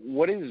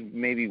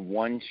maybe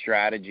one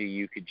strategy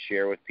you could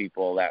share with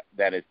people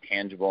that is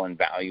tangible and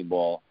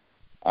valuable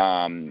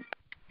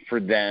for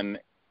them,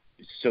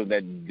 so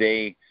that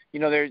they,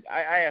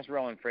 I asked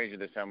Roland Frazier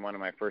this on one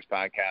of my first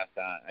podcasts.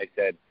 I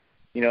said,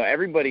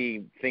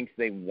 everybody thinks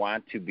they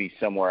want to be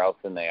somewhere else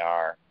than they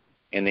are,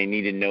 and they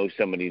need to know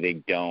somebody they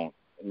don't.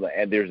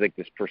 And there's like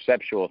this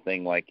perceptual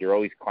thing, like you're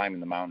always climbing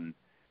the mountain.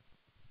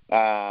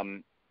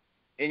 And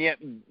yet,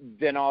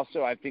 then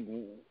also, I think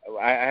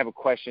I have a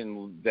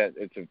question that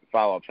it's a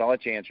follow-up, so I'll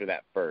let you answer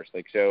that first.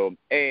 So,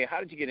 how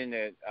did you get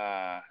into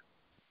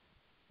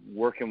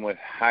working with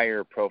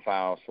higher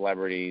profile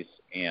celebrities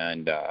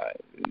and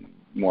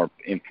more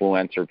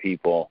influencer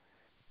people?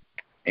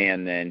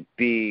 And then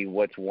B,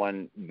 what's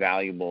one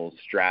valuable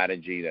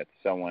strategy that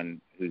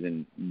someone who's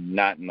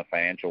not in the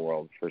financial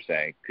world per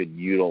se could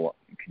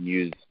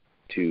use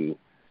to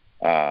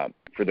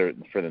for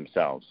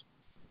themselves?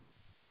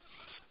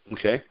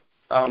 Okay.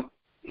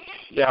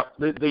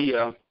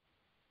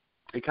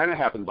 It kind of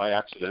happened by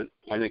accident.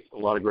 I think a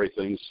lot of great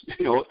things,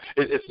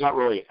 it's not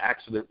really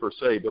accident per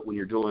se, but when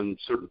you're doing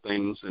certain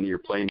things and you're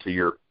playing to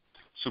your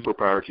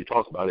superpower, if you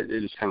talk about it,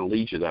 it just kind of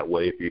leads you that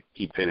way if you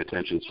keep paying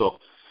attention. So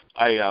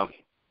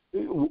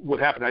what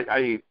happened,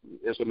 I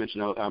as I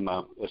mentioned, I'm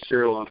a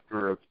serial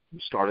entrepreneur.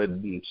 Started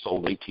and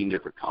sold 18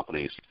 different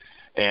companies.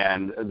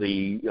 And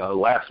the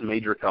last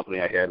major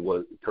company I had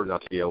turned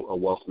out to be a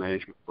wealth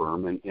management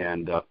firm, and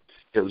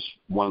it was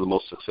one of the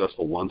most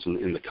successful ones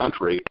in the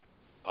country.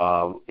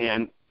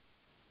 And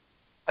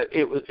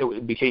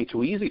it became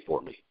too easy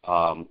for me.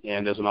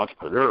 And as an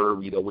entrepreneur,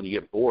 when you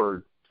get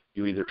bored,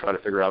 you either try to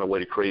figure out a way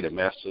to create a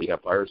mess so you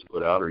have fires to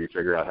put out, or you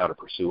figure out how to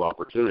pursue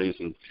opportunities.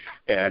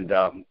 And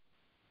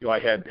I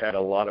had a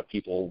lot of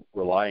people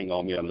relying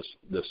on me on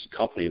this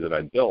company that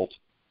I built.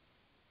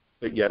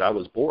 but yet I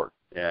was bored.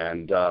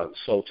 And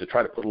so to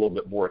try to put a little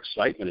bit more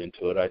excitement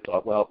into it, I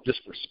thought, well,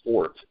 just for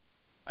sport,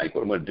 I think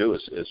what I'm going to do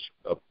is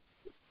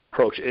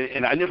approach,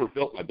 and I never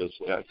built my business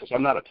because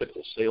I'm not a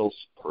typical sales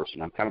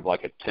person. I'm kind of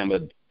like a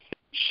timid,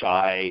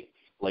 shy,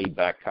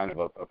 laid-back kind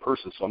of a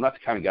person. So I'm not the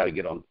kind of guy to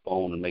get on the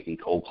phone and making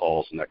cold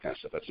calls and that kind of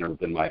stuff. That's never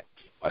been my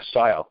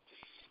style.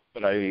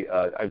 But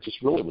I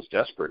just really was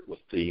desperate with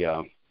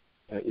the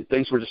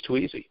things were just too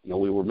easy. You know,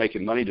 we were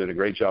making money, doing a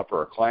great job for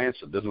our clients.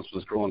 The business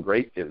was growing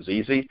great. It was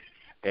easy,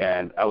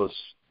 and I was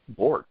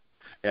bored.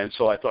 And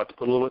so I thought to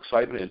put a little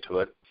excitement into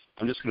it,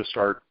 I'm just going to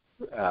start.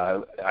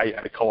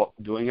 I call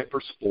it doing it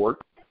for sport,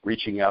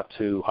 reaching out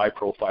to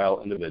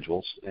high-profile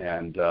individuals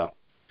and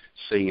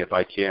seeing if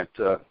I can't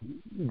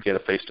get a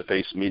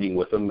face-to-face meeting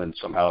with them and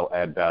somehow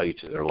add value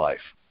to their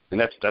life. And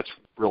that's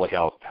really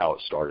how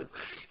it started.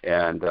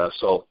 And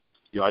so,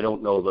 you know, I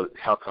don't know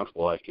how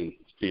comfortable I can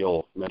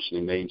feel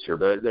mentioning names here,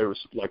 but there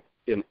was, like,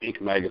 in Inc.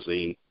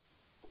 magazine,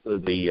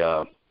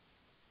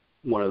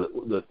 one of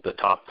the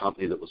top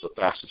company that was the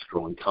fastest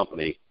growing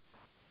company.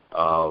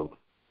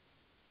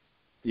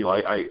 You know,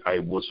 I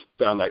was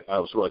found that I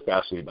was really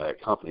fascinated by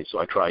that company, so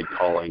I tried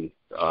calling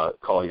a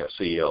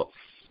CEO,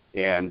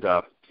 and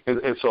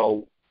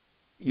so,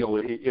 you know,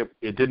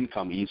 it didn't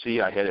come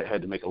easy. I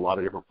had to make a lot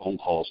of different phone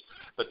calls,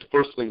 but the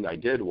first thing that I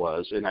did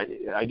was, and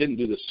I didn't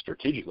do this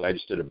strategically, I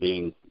just did it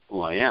being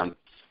who I am.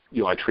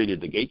 You know, I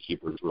treated the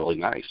gatekeepers really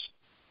nice,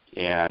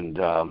 and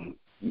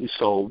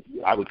so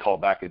I would call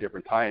back at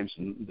different times,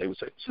 and they would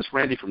say, "Is this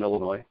Randy from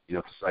Illinois?" You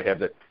know, because I have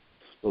that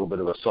little bit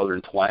of a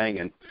southern twang,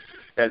 and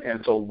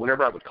so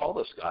whenever I would call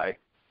this guy,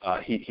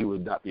 he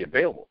would not be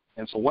available.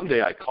 And so one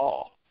day I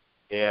call,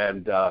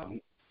 and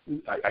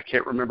I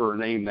can't remember her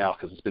name now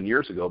because it's been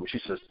years ago, but she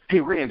says,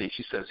 "Hey, Randy,"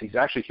 she says, "he's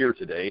actually here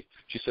today."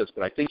 She says,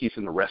 "But I think he's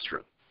in the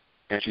restroom."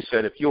 And she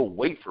said, "If you'll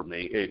wait for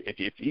me,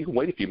 if you can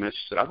wait a few minutes,"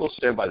 she said, "I'll go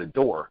stand by the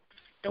door,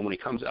 and when he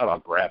comes out, I'll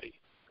grab him."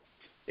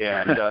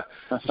 And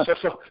so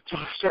that's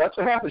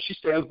what happens. She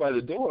stands by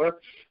the door,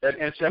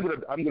 and said,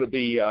 I'm going to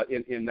be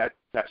in that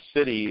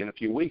city in a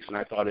few weeks. And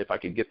I thought if I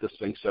could get this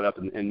thing set up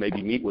and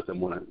maybe meet with him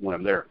when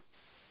I'm there.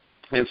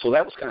 And so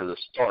that was kind of the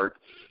start,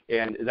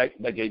 and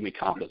that gave me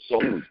confidence.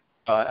 So,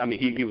 I mean,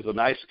 he was a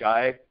nice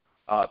guy.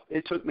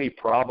 It took me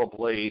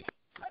probably,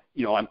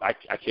 you know, I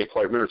can't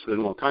quite remember, it's been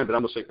a long time, but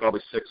I'm going to say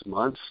probably 6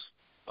 months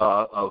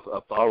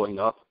of following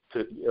up.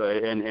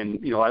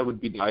 And you know, I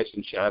would be nice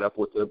and chat up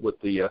with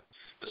the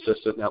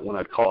assistant that when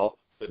I'd call,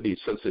 but be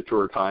sensitive to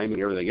her time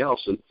and everything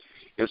else. And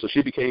so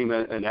she became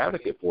an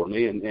advocate for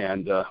me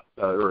and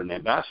or an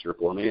ambassador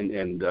for me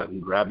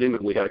and grabbed him,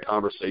 and we had a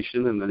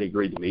conversation, and then he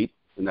agreed to meet,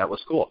 and that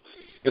was cool.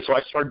 And so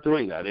I started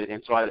doing that.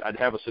 And so I'd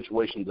have a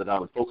situation that I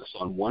would focus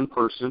on one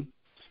person,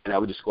 and I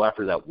would just go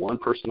after that one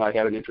person I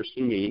had an interest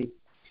in meeting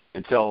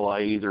until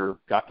I either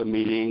got the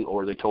meeting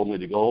or they told me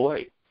to go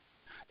away.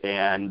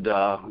 And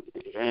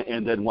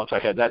then once I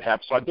had that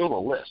happen, so I built a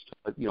list.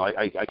 You know,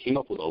 I came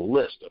up with a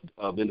list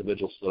of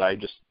individuals that I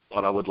just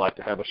thought I would like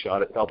to have a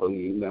shot at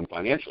helping them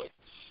financially.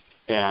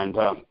 And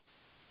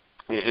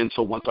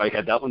so once I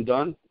had that one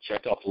done,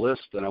 checked off the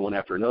list, then I went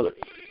after another.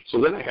 So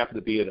then I happened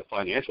to be at a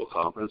financial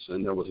conference,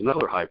 and there was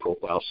another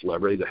high-profile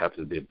celebrity that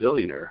happened to be a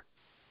billionaire.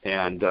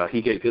 And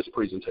he gave his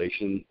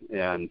presentation,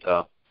 and,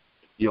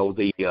 you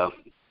know,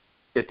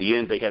 at the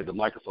end, they had the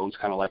microphones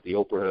kind of like the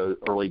Oprah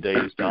early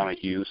days,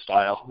 Donahue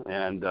style,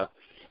 and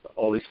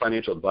all these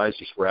financial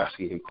advisors were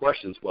asking him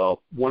questions.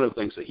 Well, one of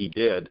the things that he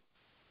did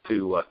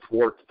to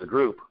thwart the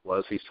group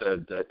was he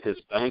said that his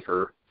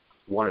banker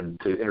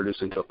wanted to introduce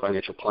him to a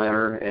financial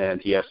planner,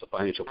 and he asked the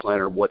financial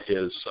planner what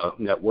his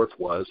net worth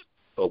was,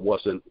 but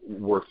wasn't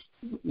worth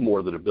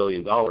more than $1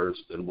 billion,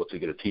 then what's he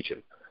going to teach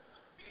him?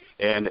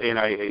 And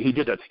he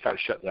did that to kind of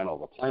shut down all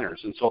the planners.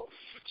 And so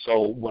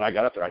when I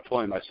got up there, I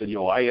told him, I said, you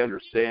know, I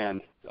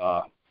understand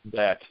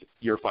that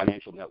your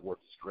financial net worth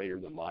is greater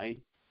than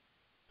mine,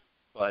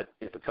 but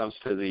if it comes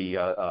to the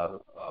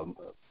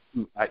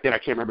I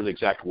can't remember the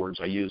exact words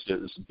I used.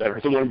 It was better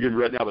than what I'm giving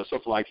right now, but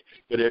something like,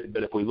 but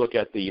if we look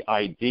at the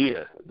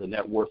idea, the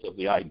net worth of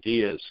the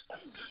ideas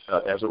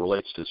as it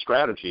relates to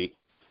strategy,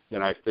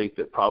 then I think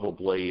that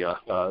probably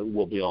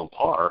we'll be on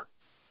par.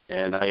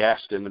 And I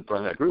asked him in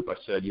front of that group, I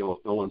said, you know,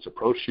 if no one's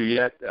approached you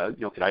yet, you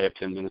know, can I have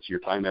 10 minutes of your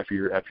time after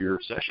your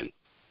session?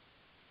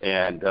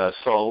 And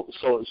so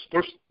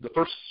the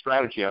first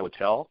strategy I would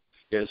tell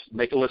is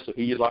make a list of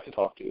who you'd like to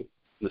talk to.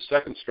 And the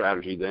second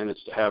strategy then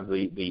is to have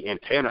the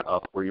antenna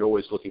up where you're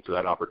always looking for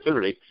that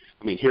opportunity.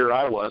 I mean, here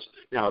I was.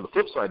 Now, on the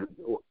flip side,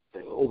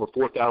 over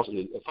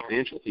 4,000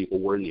 financial people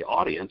were in the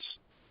audience,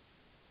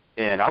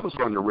 and I was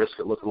running the risk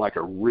of looking like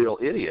a real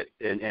idiot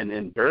and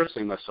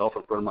embarrassing myself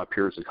in front of my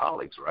peers and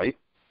colleagues, right?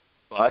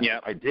 But yeah,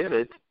 I did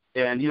it,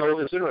 and, you know, it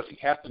was interesting.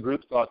 Half the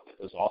group thought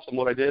it was awesome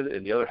what I did,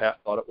 and the other half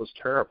thought it was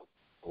terrible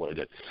what I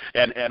did.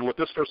 And what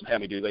this person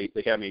had me do, they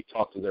had me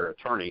talk to their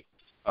attorney.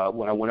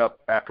 When I went up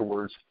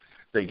afterwards,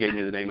 they gave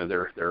me the name of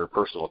their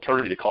personal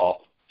attorney to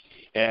call.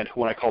 And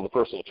when I called the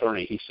personal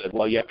attorney, he said,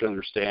 well, you have to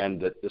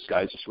understand that this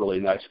guy's just really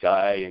a nice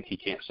guy, and he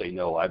can't say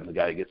no. I'm the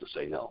guy that gets to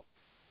say no.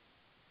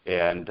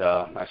 And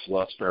I said,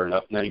 well, that's fair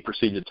enough. And then he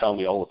proceeded to tell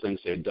me all the things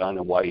they had done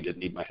and why he didn't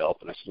need my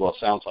help. And I said, well, it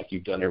sounds like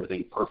you've done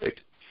everything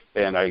perfect,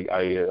 and I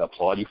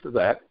applaud you for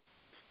that.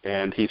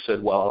 And he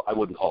said, well, I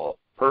wouldn't call it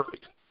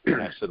perfect.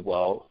 And I said,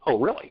 well, oh,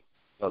 really?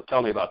 Well,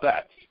 tell me about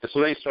that. And so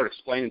then he started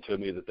explaining to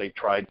me that they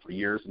tried for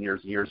years and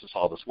years and years to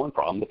solve this one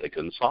problem, but they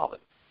couldn't solve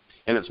it.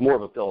 And it's more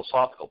of a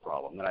philosophical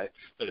problem,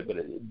 but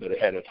it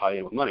had to tie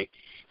in with money.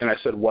 And I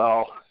said,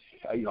 well,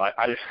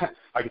 I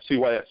can see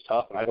why that's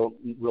tough, and I don't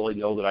really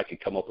know that I could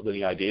come up with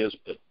any ideas,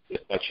 but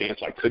if by chance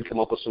I could come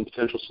up with some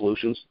potential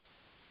solutions,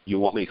 you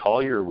want me to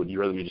call you, or would you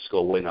rather me just go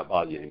away and not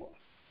bother you anymore?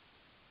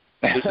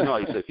 He said, no,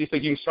 he said, if you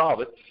think you can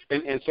solve it.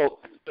 And so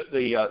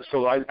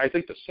I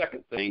think the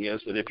second thing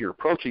is that if you're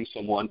approaching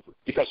someone,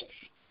 because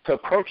to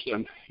approach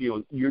them,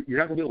 you're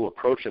not going to be able to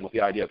approach them with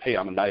the idea of, hey,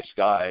 I'm a nice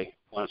guy,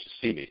 why don't you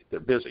see me? They're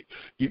busy.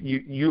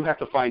 You have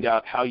to find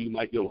out how you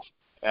might be able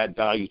to add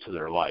value to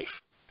their life.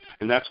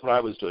 And that's what I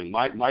was doing.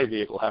 My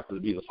vehicle happened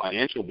to be the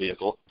financial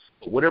vehicle.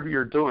 But whatever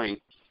you're doing,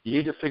 you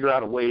need to figure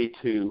out a way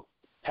to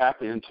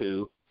tap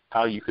into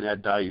how you can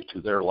add value to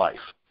their life.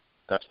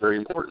 That's very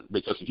important,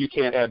 because if you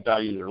can't add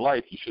value to their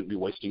life, you shouldn't be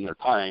wasting their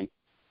time,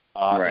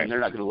 right. and they're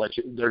not going to let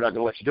you. They're not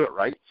going to let you do it,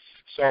 right?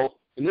 So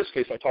in this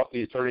case, I talked to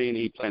the attorney, and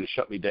he planned to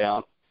shut me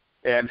down.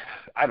 And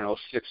I don't know,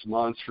 6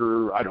 months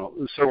or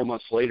several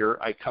months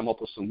later, I come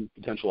up with some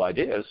potential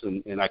ideas,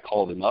 and I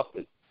called him up,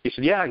 and he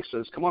said, yeah. He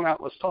says, come on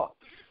out, let's talk.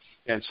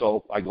 And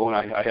so I go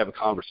and I have a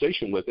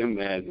conversation with him,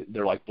 and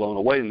they're like blown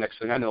away. The next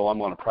thing I know,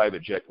 I'm on a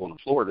private jet going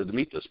to Florida to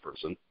meet this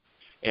person.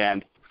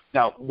 And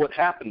now what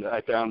happened,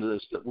 I found,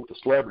 is that with the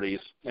celebrities,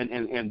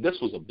 and this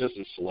was a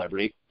business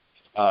celebrity,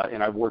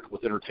 and I've worked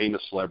with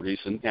entertainment celebrities,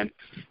 and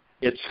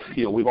it's,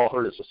 we've all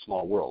heard it's a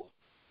small world.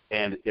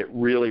 And it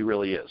really,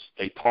 really is.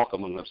 They talk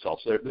among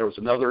themselves. There was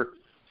another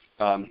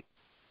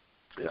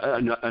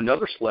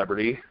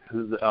celebrity,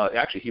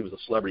 actually he was a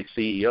celebrity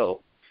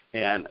CEO,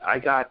 and I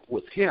got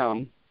with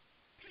him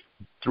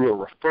through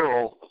a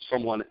referral of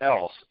someone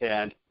else,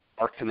 and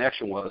our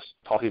connection was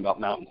talking about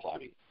mountain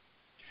climbing.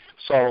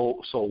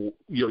 So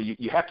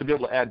you have to be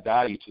able to add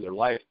value to their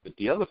life, but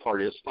the other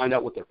part is find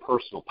out what their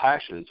personal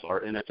passions are,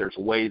 and if there's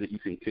a way that you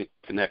can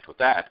connect with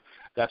that,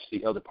 that's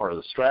the other part of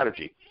the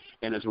strategy.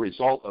 And as a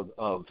result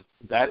of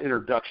that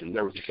introduction,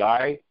 there was a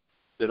guy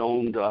that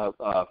owned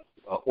an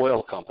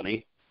oil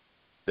company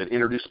that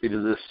introduced me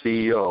to this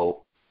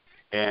CEO,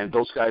 and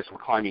those guys were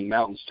climbing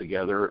mountains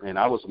together, and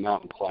I was a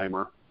mountain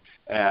climber,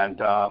 and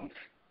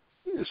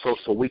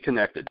so we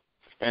connected.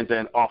 And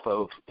then off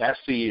of that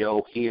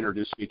CEO, he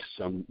introduced me to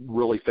some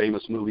really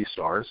famous movie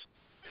stars.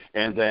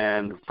 And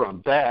then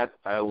from that,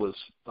 I was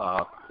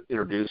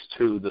introduced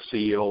to the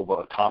CEO of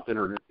a top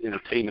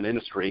entertainment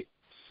industry.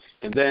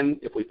 And then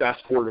if we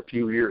fast forward a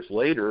few years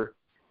later,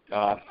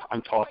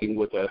 I'm talking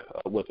with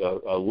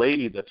a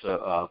lady that's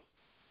a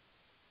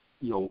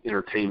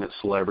entertainment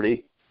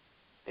celebrity,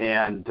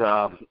 and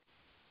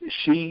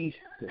she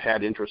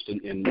had interest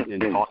in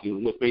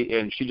talking with me,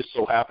 and she just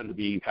so happened to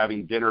be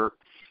having dinner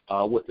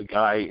with the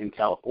guy in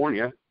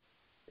California,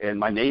 and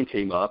my name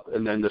came up,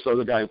 and then this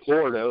other guy in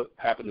Florida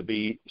happened to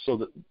be, so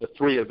that the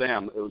three of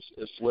them,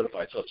 it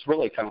solidified. So it's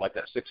really kind of like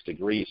that 6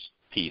 degrees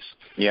piece.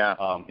 Yeah.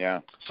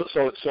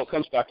 So it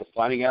comes back to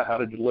finding out how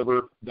to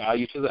deliver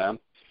value to them,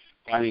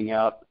 finding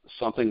out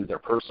something that they're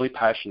personally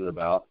passionate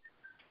about,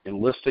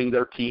 enlisting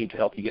their team to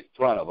help you get in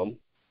front of them,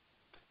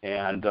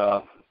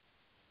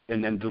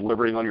 and then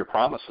delivering on your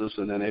promises.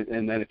 And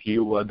then if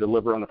you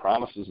deliver on the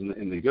promises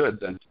and the good,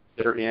 then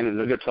they're in, and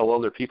they're going to tell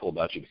other people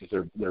about you,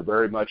 because they're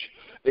very much,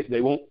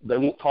 they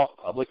won't talk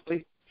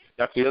publicly.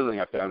 That's the other thing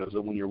I found, is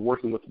that when you're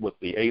working with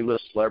the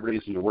A-list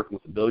celebrities and you're working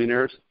with the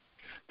billionaires,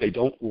 they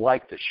don't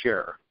like to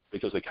share,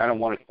 because they kind of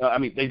want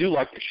to. They do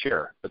like to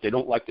share, but they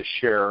don't like to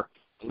share.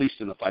 At least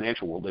in the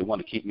financial world, they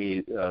want to keep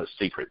me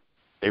secret.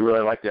 They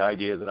really like the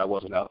idea that I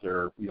wasn't out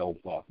there, doing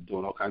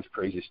all kinds of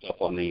crazy stuff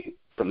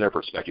from their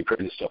perspective,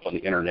 crazy stuff on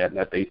the internet,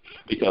 and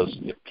because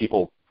if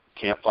people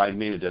can't find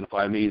me and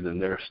identify me, then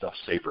their stuff's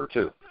safer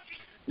too.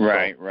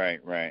 Right.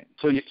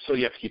 So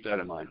you have to keep that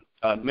in mind.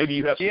 Maybe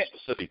you have some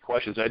specific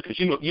questions, Ed, because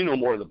you know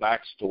more of the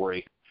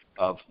backstory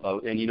of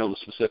and you know the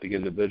specific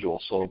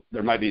individual, so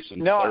there might be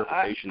some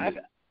clarification.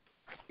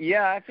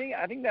 I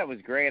think that was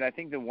great. I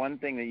think the one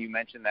thing that you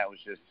mentioned that was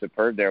just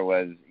superb there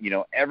was,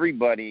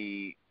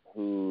 everybody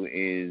who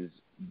is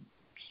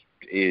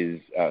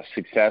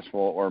successful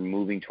or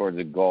moving towards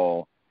a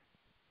goal,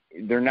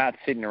 they're not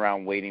sitting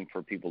around waiting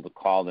for people to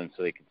call them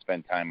so they can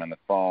spend time on the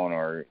phone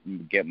or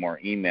get more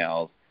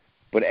emails.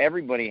 But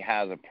everybody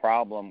has a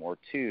problem or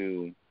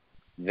two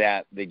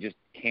that they just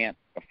can't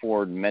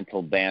afford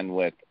mental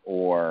bandwidth,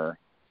 or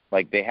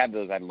like they have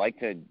those, I'd like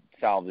to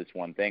solve this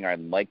one thing, or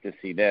I'd like to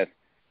see this.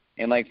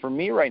 And like for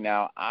me right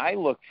now, I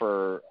look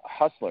for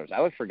hustlers.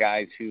 I look for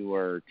guys who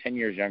are 10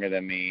 years younger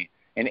than me,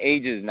 and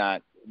age is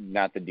not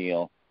the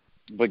deal,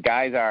 but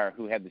guys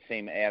who had the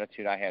same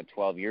attitude I had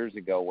 12 years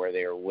ago, where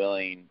they are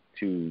willing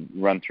to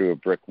run through a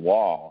brick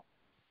wall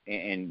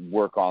and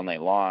work all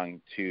night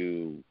long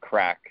to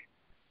crack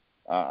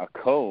a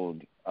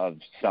code of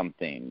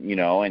something,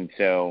 and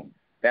so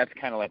that's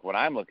kind of like what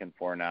I'm looking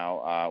for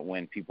now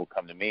when people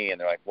come to me and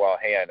they're like, well,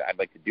 hey, I'd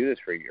like to do this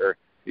for you. Or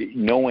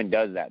no one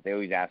does that. They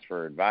always ask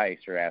for advice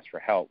or ask for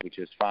help, which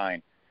is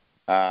fine.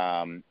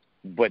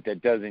 But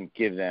that doesn't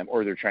give them,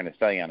 or they're trying to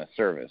sell you on a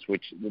service,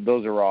 which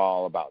those are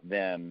all about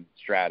them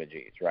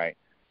strategies, right?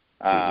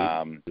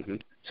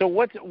 So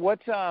what's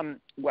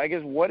I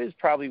guess what is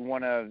probably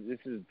this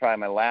is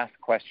probably my last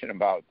question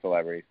about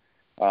celebrities,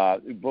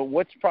 but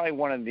what's probably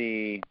one of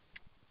the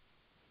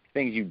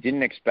things you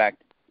didn't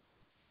expect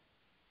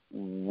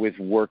with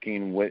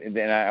working with, and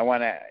I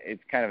want to,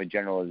 it's kind of a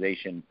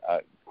generalization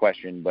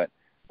question, but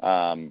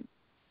that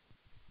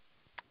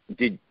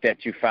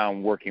you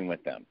found working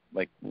with them?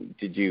 Like,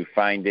 did you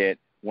find it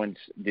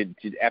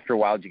after a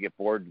while, did you get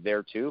bored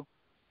there too?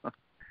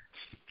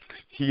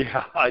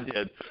 Yeah, I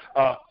did.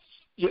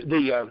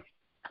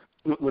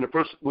 When it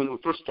first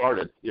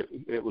started,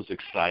 it was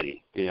exciting,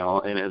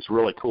 and it's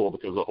really cool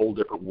because a whole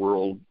different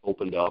world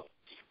opened up.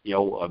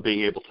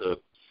 Being able to,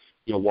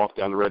 walk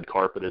down the red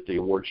carpet at the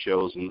award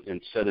shows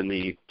and sit in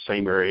the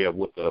same area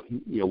with the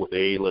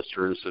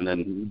A-listers and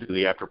then do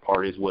the after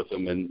parties with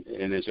them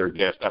and as their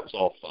guest. That was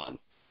all fun,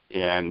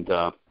 and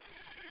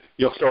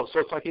so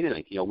it's like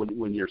anything,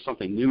 when you're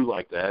something new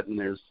like that, and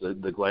there's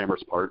the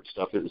glamorous part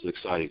stuff, it was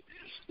exciting.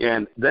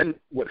 And then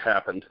what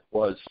happened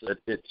was that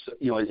it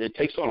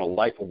takes on a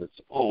life of its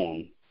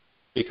own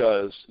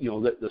because,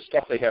 the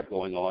stuff they have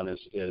going on is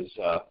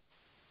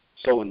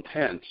so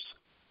intense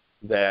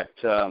that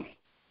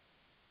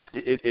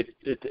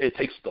it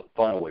takes the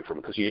fun away from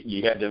it because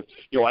you had to,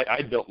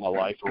 I built my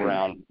life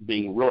around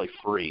being really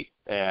free,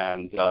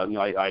 and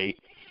I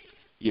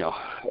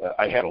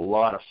had a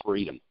lot of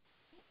freedom.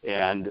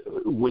 And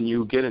when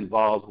you get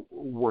involved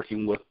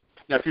working with,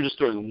 now if you're just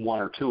doing one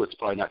or two, it's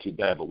probably not too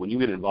bad. But when you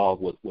get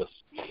involved with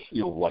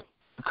like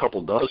a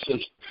couple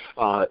dozen,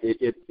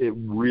 it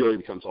really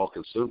becomes all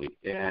consuming,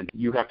 and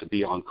you have to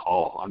be on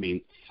call. I mean,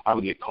 I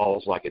would get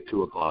calls like at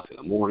 2 o'clock in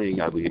the morning.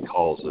 I would get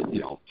calls at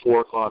 4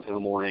 o'clock in the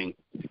morning.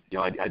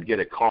 I'd get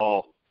a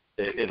call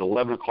at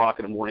 11 o'clock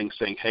in the morning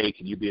saying, "Hey,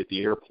 can you be at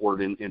the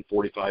airport in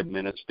 45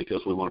 minutes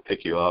because we want to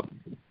pick you up?"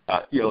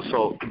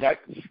 So that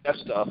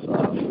stuff.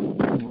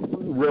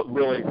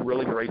 Really,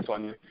 really great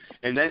fun.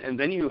 And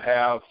then you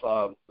have,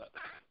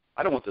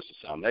 I don't want this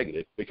to sound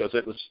negative because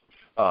it was,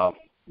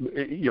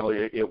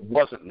 it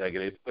wasn't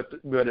negative,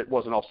 but it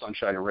wasn't all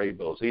sunshine and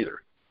rainbows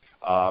either.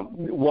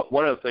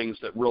 One of the things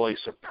that really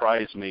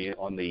surprised me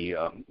on the,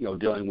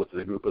 dealing with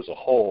the group as a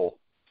whole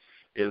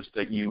is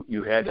that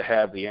you had to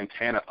have the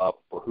antenna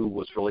up for who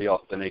was really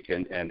authentic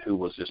and who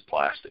was just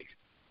plastic.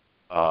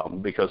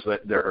 Because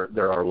there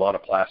are a lot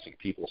of plastic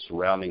people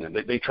surrounding them.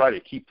 They try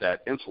to keep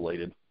that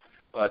insulated.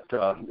 But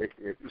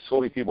so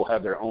many people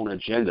have their own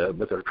agenda,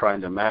 but they're trying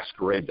to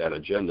masquerade that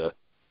agenda,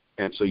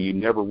 and so you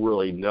never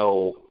really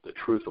know the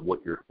truth of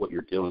what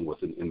you're dealing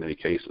with in many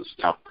cases.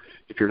 Now,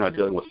 if you're not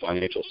dealing with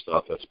financial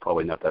stuff, that's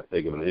probably not that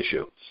big of an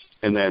issue.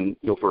 And then,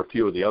 for a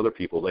few of the other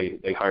people, they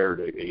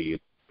hired a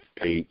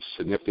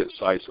significant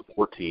size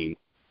support team,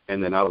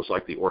 and then I was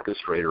like the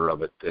orchestrator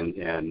of it,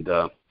 and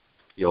I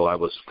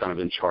was kind of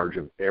in charge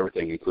of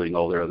everything, including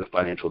all their other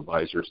financial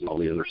advisors and all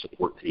the other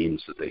support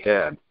teams that they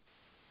had.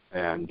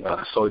 And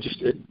so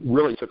it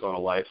really took on a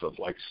life of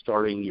like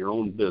starting your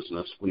own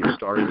business when you're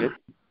starting it,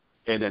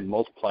 and then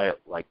multiply it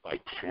like by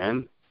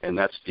 10, and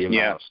that's the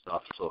amount of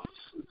stuff. So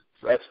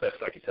that's best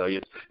I can tell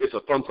you. It's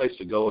a fun place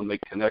to go and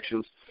make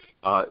connections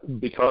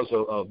because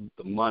of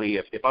the money.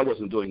 If I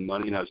wasn't doing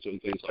money and I was doing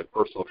things like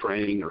personal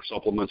training or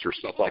supplements or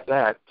stuff like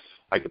that,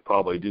 I could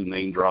probably do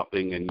name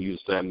dropping and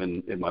use them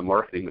in my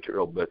marketing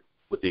material. But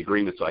with the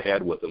agreements I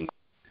had with them,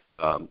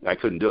 I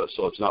couldn't do it.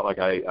 So it's not like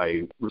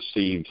I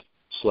received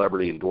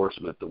celebrity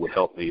endorsement that would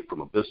help me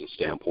from a business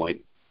standpoint,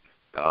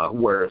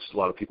 whereas a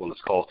lot of people on this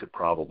call could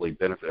probably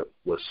benefit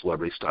with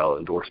celebrity-style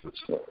endorsements.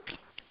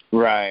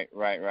 Right.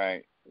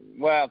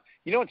 Well,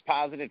 what's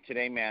positive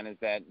today, man, is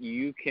that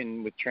you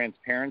can, with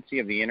transparency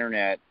of the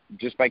internet,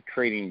 just by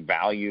creating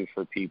value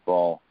for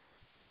people,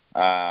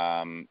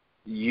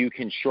 you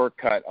can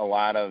shortcut a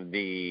lot of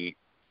the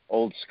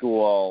old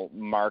school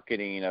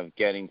marketing of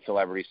getting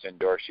celebrities to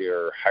endorse you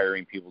or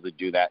hiring people to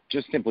do that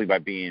just simply by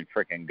being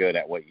freaking good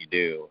at what you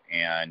do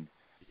and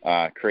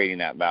creating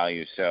that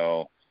value.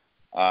 So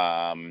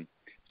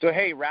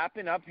hey,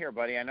 wrapping up here,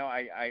 buddy. I know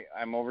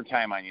I'm over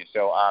time on you.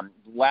 So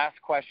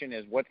last question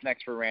is, what's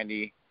next for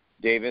Randy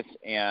Davis,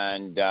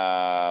 and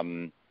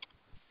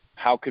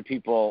how could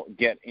people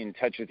get in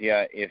touch with you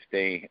if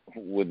they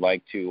would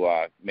like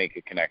to make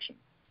a connection?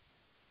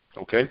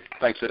 Okay,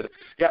 thanks.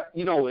 Yeah,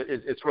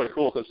 it's really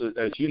cool because,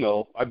 as you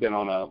know, I've been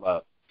on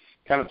a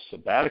kind of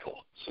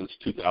sabbatical since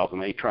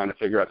 2008 trying to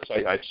figure out,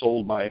 because I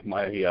sold my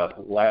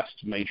last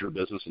major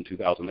business in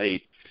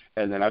 2008,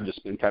 and then I've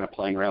just been kind of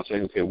playing around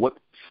saying, okay, I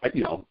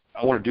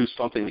want to do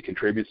something that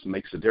contributes and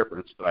makes a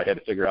difference, but I had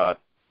to figure out,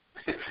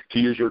 to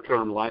use your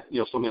term,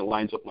 something that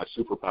lines up my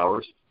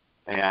superpowers.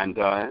 And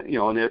and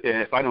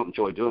if I don't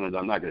enjoy doing it,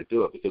 I'm not going to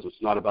do it because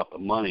it's not about the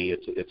money.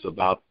 It's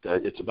about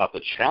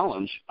the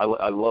challenge. I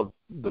love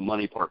the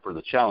money part for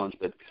the challenge,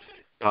 but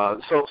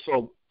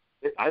so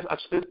I've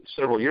spent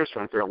several years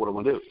trying to figure out what I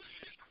want to do,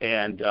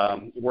 and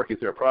working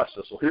through a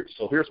process. So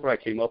here's what I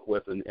came up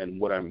with, and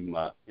what I'm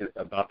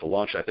about to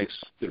launch. I think is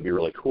going to be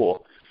really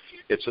cool.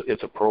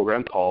 It's a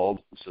program called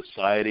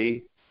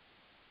Society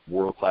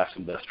World Class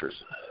Investors,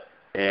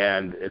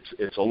 and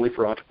it's only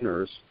for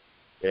entrepreneurs,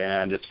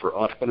 and it's for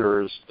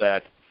entrepreneurs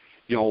that,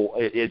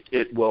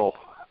 it will,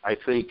 I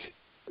think,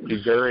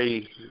 be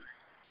very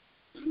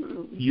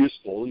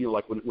useful.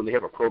 Like when they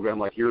have a program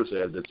like yours,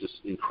 Ed, that's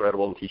just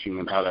incredible in teaching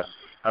them how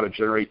to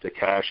generate the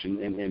cash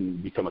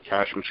and become a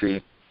cash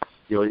machine.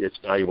 It's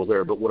valuable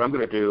there. But what I'm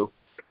going to do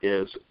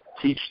is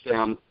teach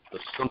them the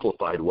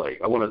simplified way.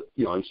 I want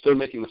to, instead of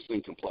making this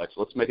thing complex,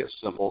 let's make it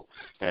simple.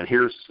 And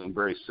here's some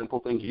very simple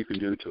things you can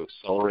do to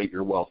accelerate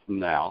your wealth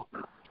now.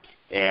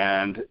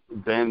 And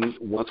then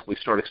once we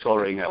start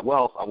accelerating that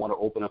wealth, I want to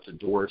open up the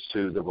doors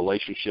to the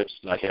relationships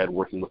that I had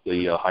working with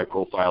the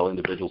high-profile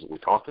individuals that we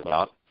talked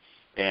about,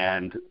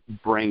 and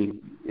bring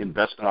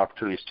investment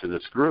opportunities to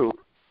this group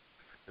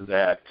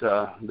that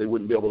they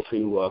wouldn't be able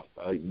to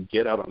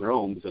get out on their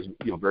own, because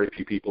very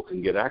few people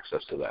can get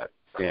access to that.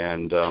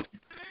 And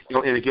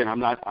and again, I'm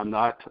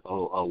not a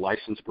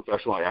licensed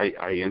professional. I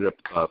ended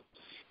up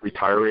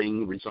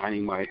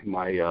resigning my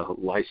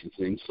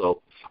licensing,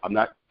 so I'm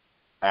not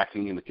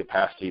acting in the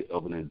capacity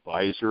of an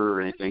advisor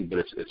or anything. But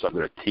it's I'm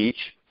going to teach,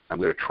 I'm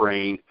going to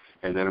train,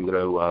 and then I'm going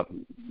to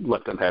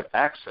let them have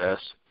access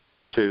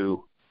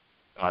to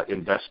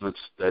investments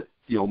that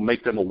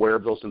make them aware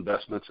of those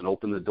investments and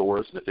open the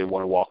doors. And if they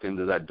want to walk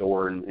into that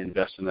door and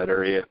invest in that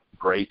area,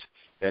 great.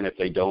 And if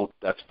they don't,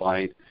 that's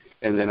fine.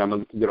 And then I'm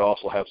going to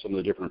also have some of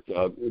the different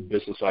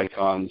business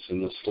icons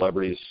and the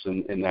celebrities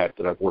and that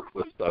I've worked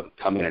with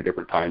come in at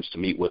different times to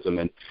meet with them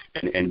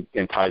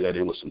and tie that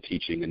in with some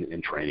teaching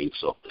and training.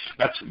 So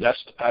that's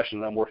the passion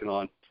that I'm working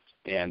on,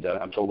 and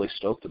I'm totally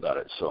stoked about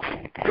it. So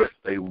if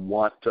they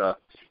want,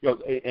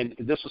 and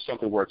this is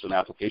something where it's an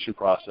application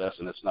process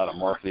and it's not a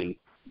marketing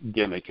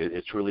gimmick.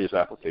 It truly is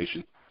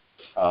application,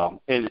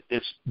 and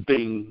it's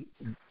being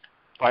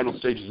final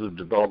stages of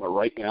development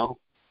right now.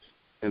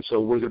 And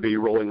so we're going to be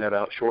rolling that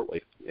out shortly.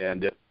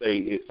 And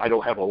if I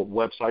don't have a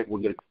website,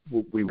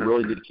 we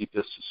really need to keep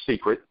this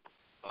secret,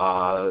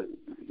 so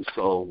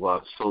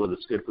that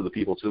it's good for the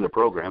people that's in the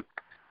program.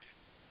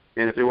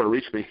 And if they want to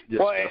reach me,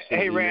 just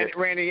hey,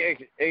 Randy,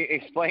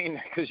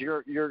 explain, because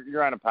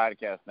you're on a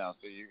podcast now,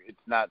 so it's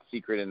not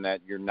secret in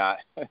that you're not.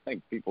 I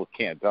think people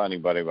can't tell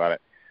anybody about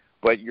it.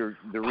 But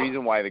the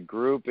reason why the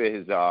group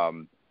is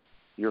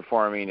you're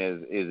forming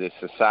is a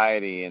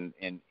society, and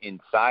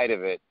inside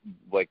of it,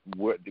 like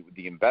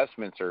the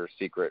investments are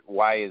secret.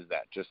 Why is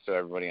that? Just so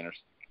everybody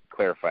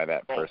clarify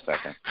that for a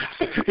second.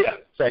 Yeah,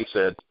 thanks,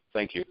 Ed.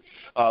 Thank you.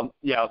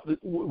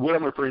 What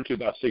I'm referring to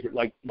about secret,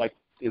 like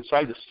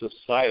inside the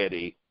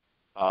society,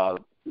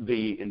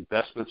 the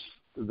investments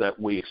that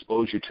we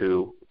expose you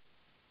to,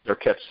 they're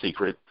kept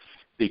secret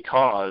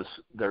because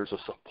there's a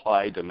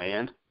supply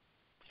demand,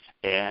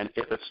 and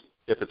if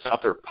it's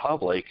out there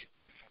public,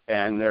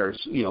 and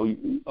there's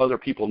other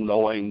people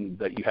knowing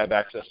that you have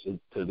access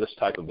to this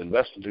type of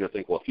investment, you're going to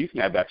think, well, if you can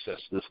have access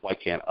to this, why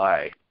can't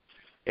I?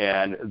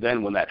 And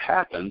then when that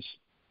happens,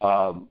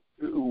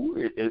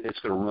 it's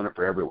going to ruin it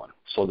for everyone.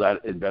 So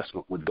that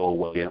investment would go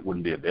away and it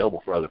wouldn't be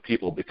available for other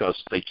people because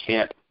they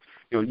can't.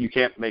 You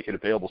can't make it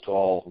available to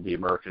all the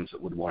Americans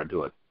that would want to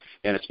do it.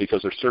 And it's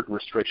because there's certain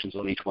restrictions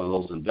on each one of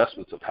those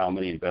investments of how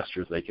many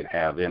investors they can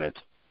have in it.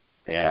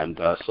 And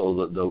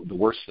so the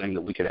worst thing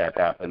that we could have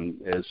happen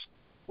is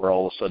where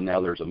all of a sudden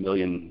now there's 1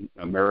 million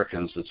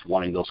Americans that's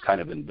wanting those kind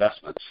of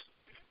investments.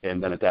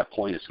 And then at that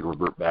point it's going to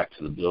revert back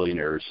to the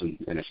billionaires, and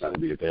it's not going to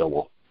be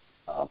available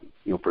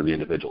for the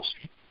individuals.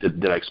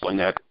 Did I explain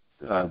that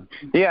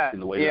in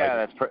the way that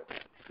I did?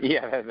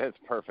 That's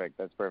perfect.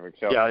 That's perfect.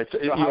 So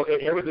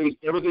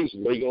everything's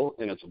legal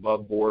and it's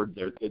above board.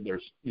 There's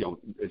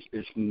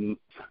it's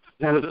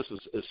none of this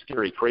is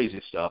scary,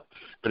 crazy stuff,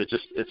 but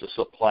it's a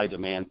supply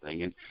demand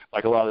thing. And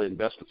like a lot of the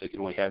investments, they can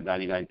only have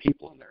 99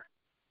 people in there.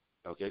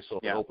 Okay, so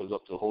if it opens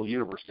up to the whole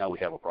universe, now we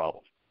have a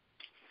problem.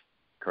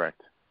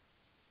 Correct.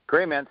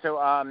 Great, man. So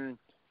how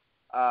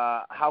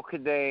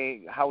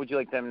would you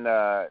like them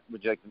to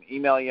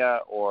email you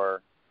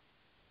or?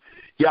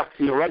 Yeah,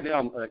 right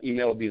now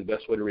email would be the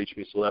best way to reach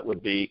me. So that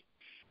would be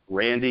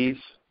Randy's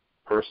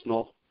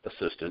personal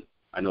assistant.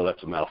 I know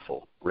that's a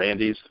mouthful.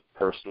 Randy's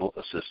personal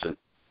assistant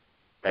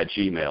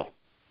 @gmail.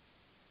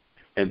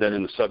 And then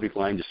in the subject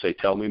line, just say,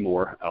 tell me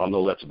more. I'll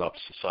know that's about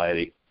the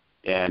society.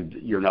 And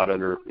you're not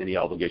under any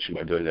obligation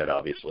by doing that,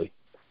 obviously.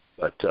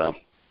 But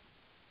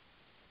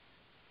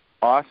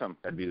awesome.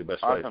 That'd be the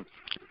best way.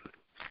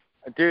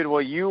 Dude,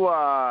 well,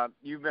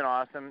 you've been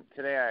awesome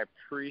today. I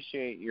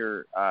appreciate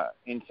your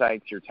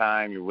insights, your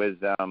time, your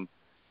wisdom.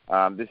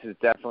 This is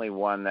definitely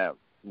one that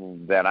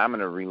I'm going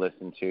to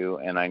re-listen to,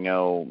 and I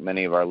know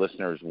many of our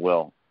listeners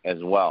will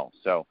as well.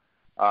 So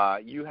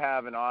you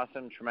have an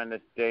awesome,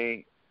 tremendous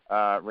day,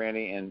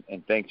 Randy,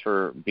 and thanks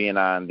for being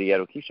on the Ed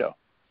O'Keefe Show.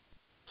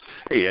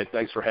 Hey, Ed,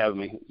 thanks for having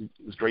me.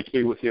 It was great to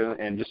be with you.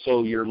 And just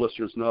so your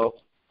listeners know,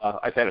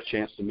 I've had a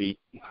chance to meet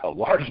a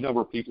large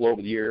number of people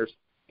over the years,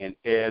 and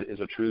Ed is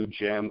a true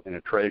gem and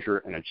a treasure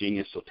and a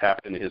genius, so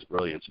tap into his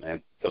brilliance,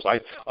 man, because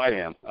I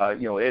am.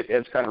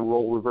 Ed's kind of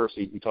role reverse.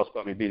 He talks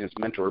about me being his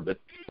mentor, but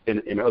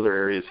in other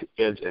areas,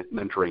 Ed's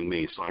mentoring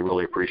me, so I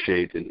really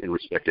appreciate and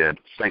respect Ed.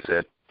 Thanks,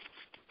 Ed.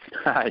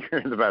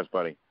 You're the best,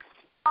 buddy.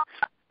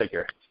 Take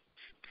care.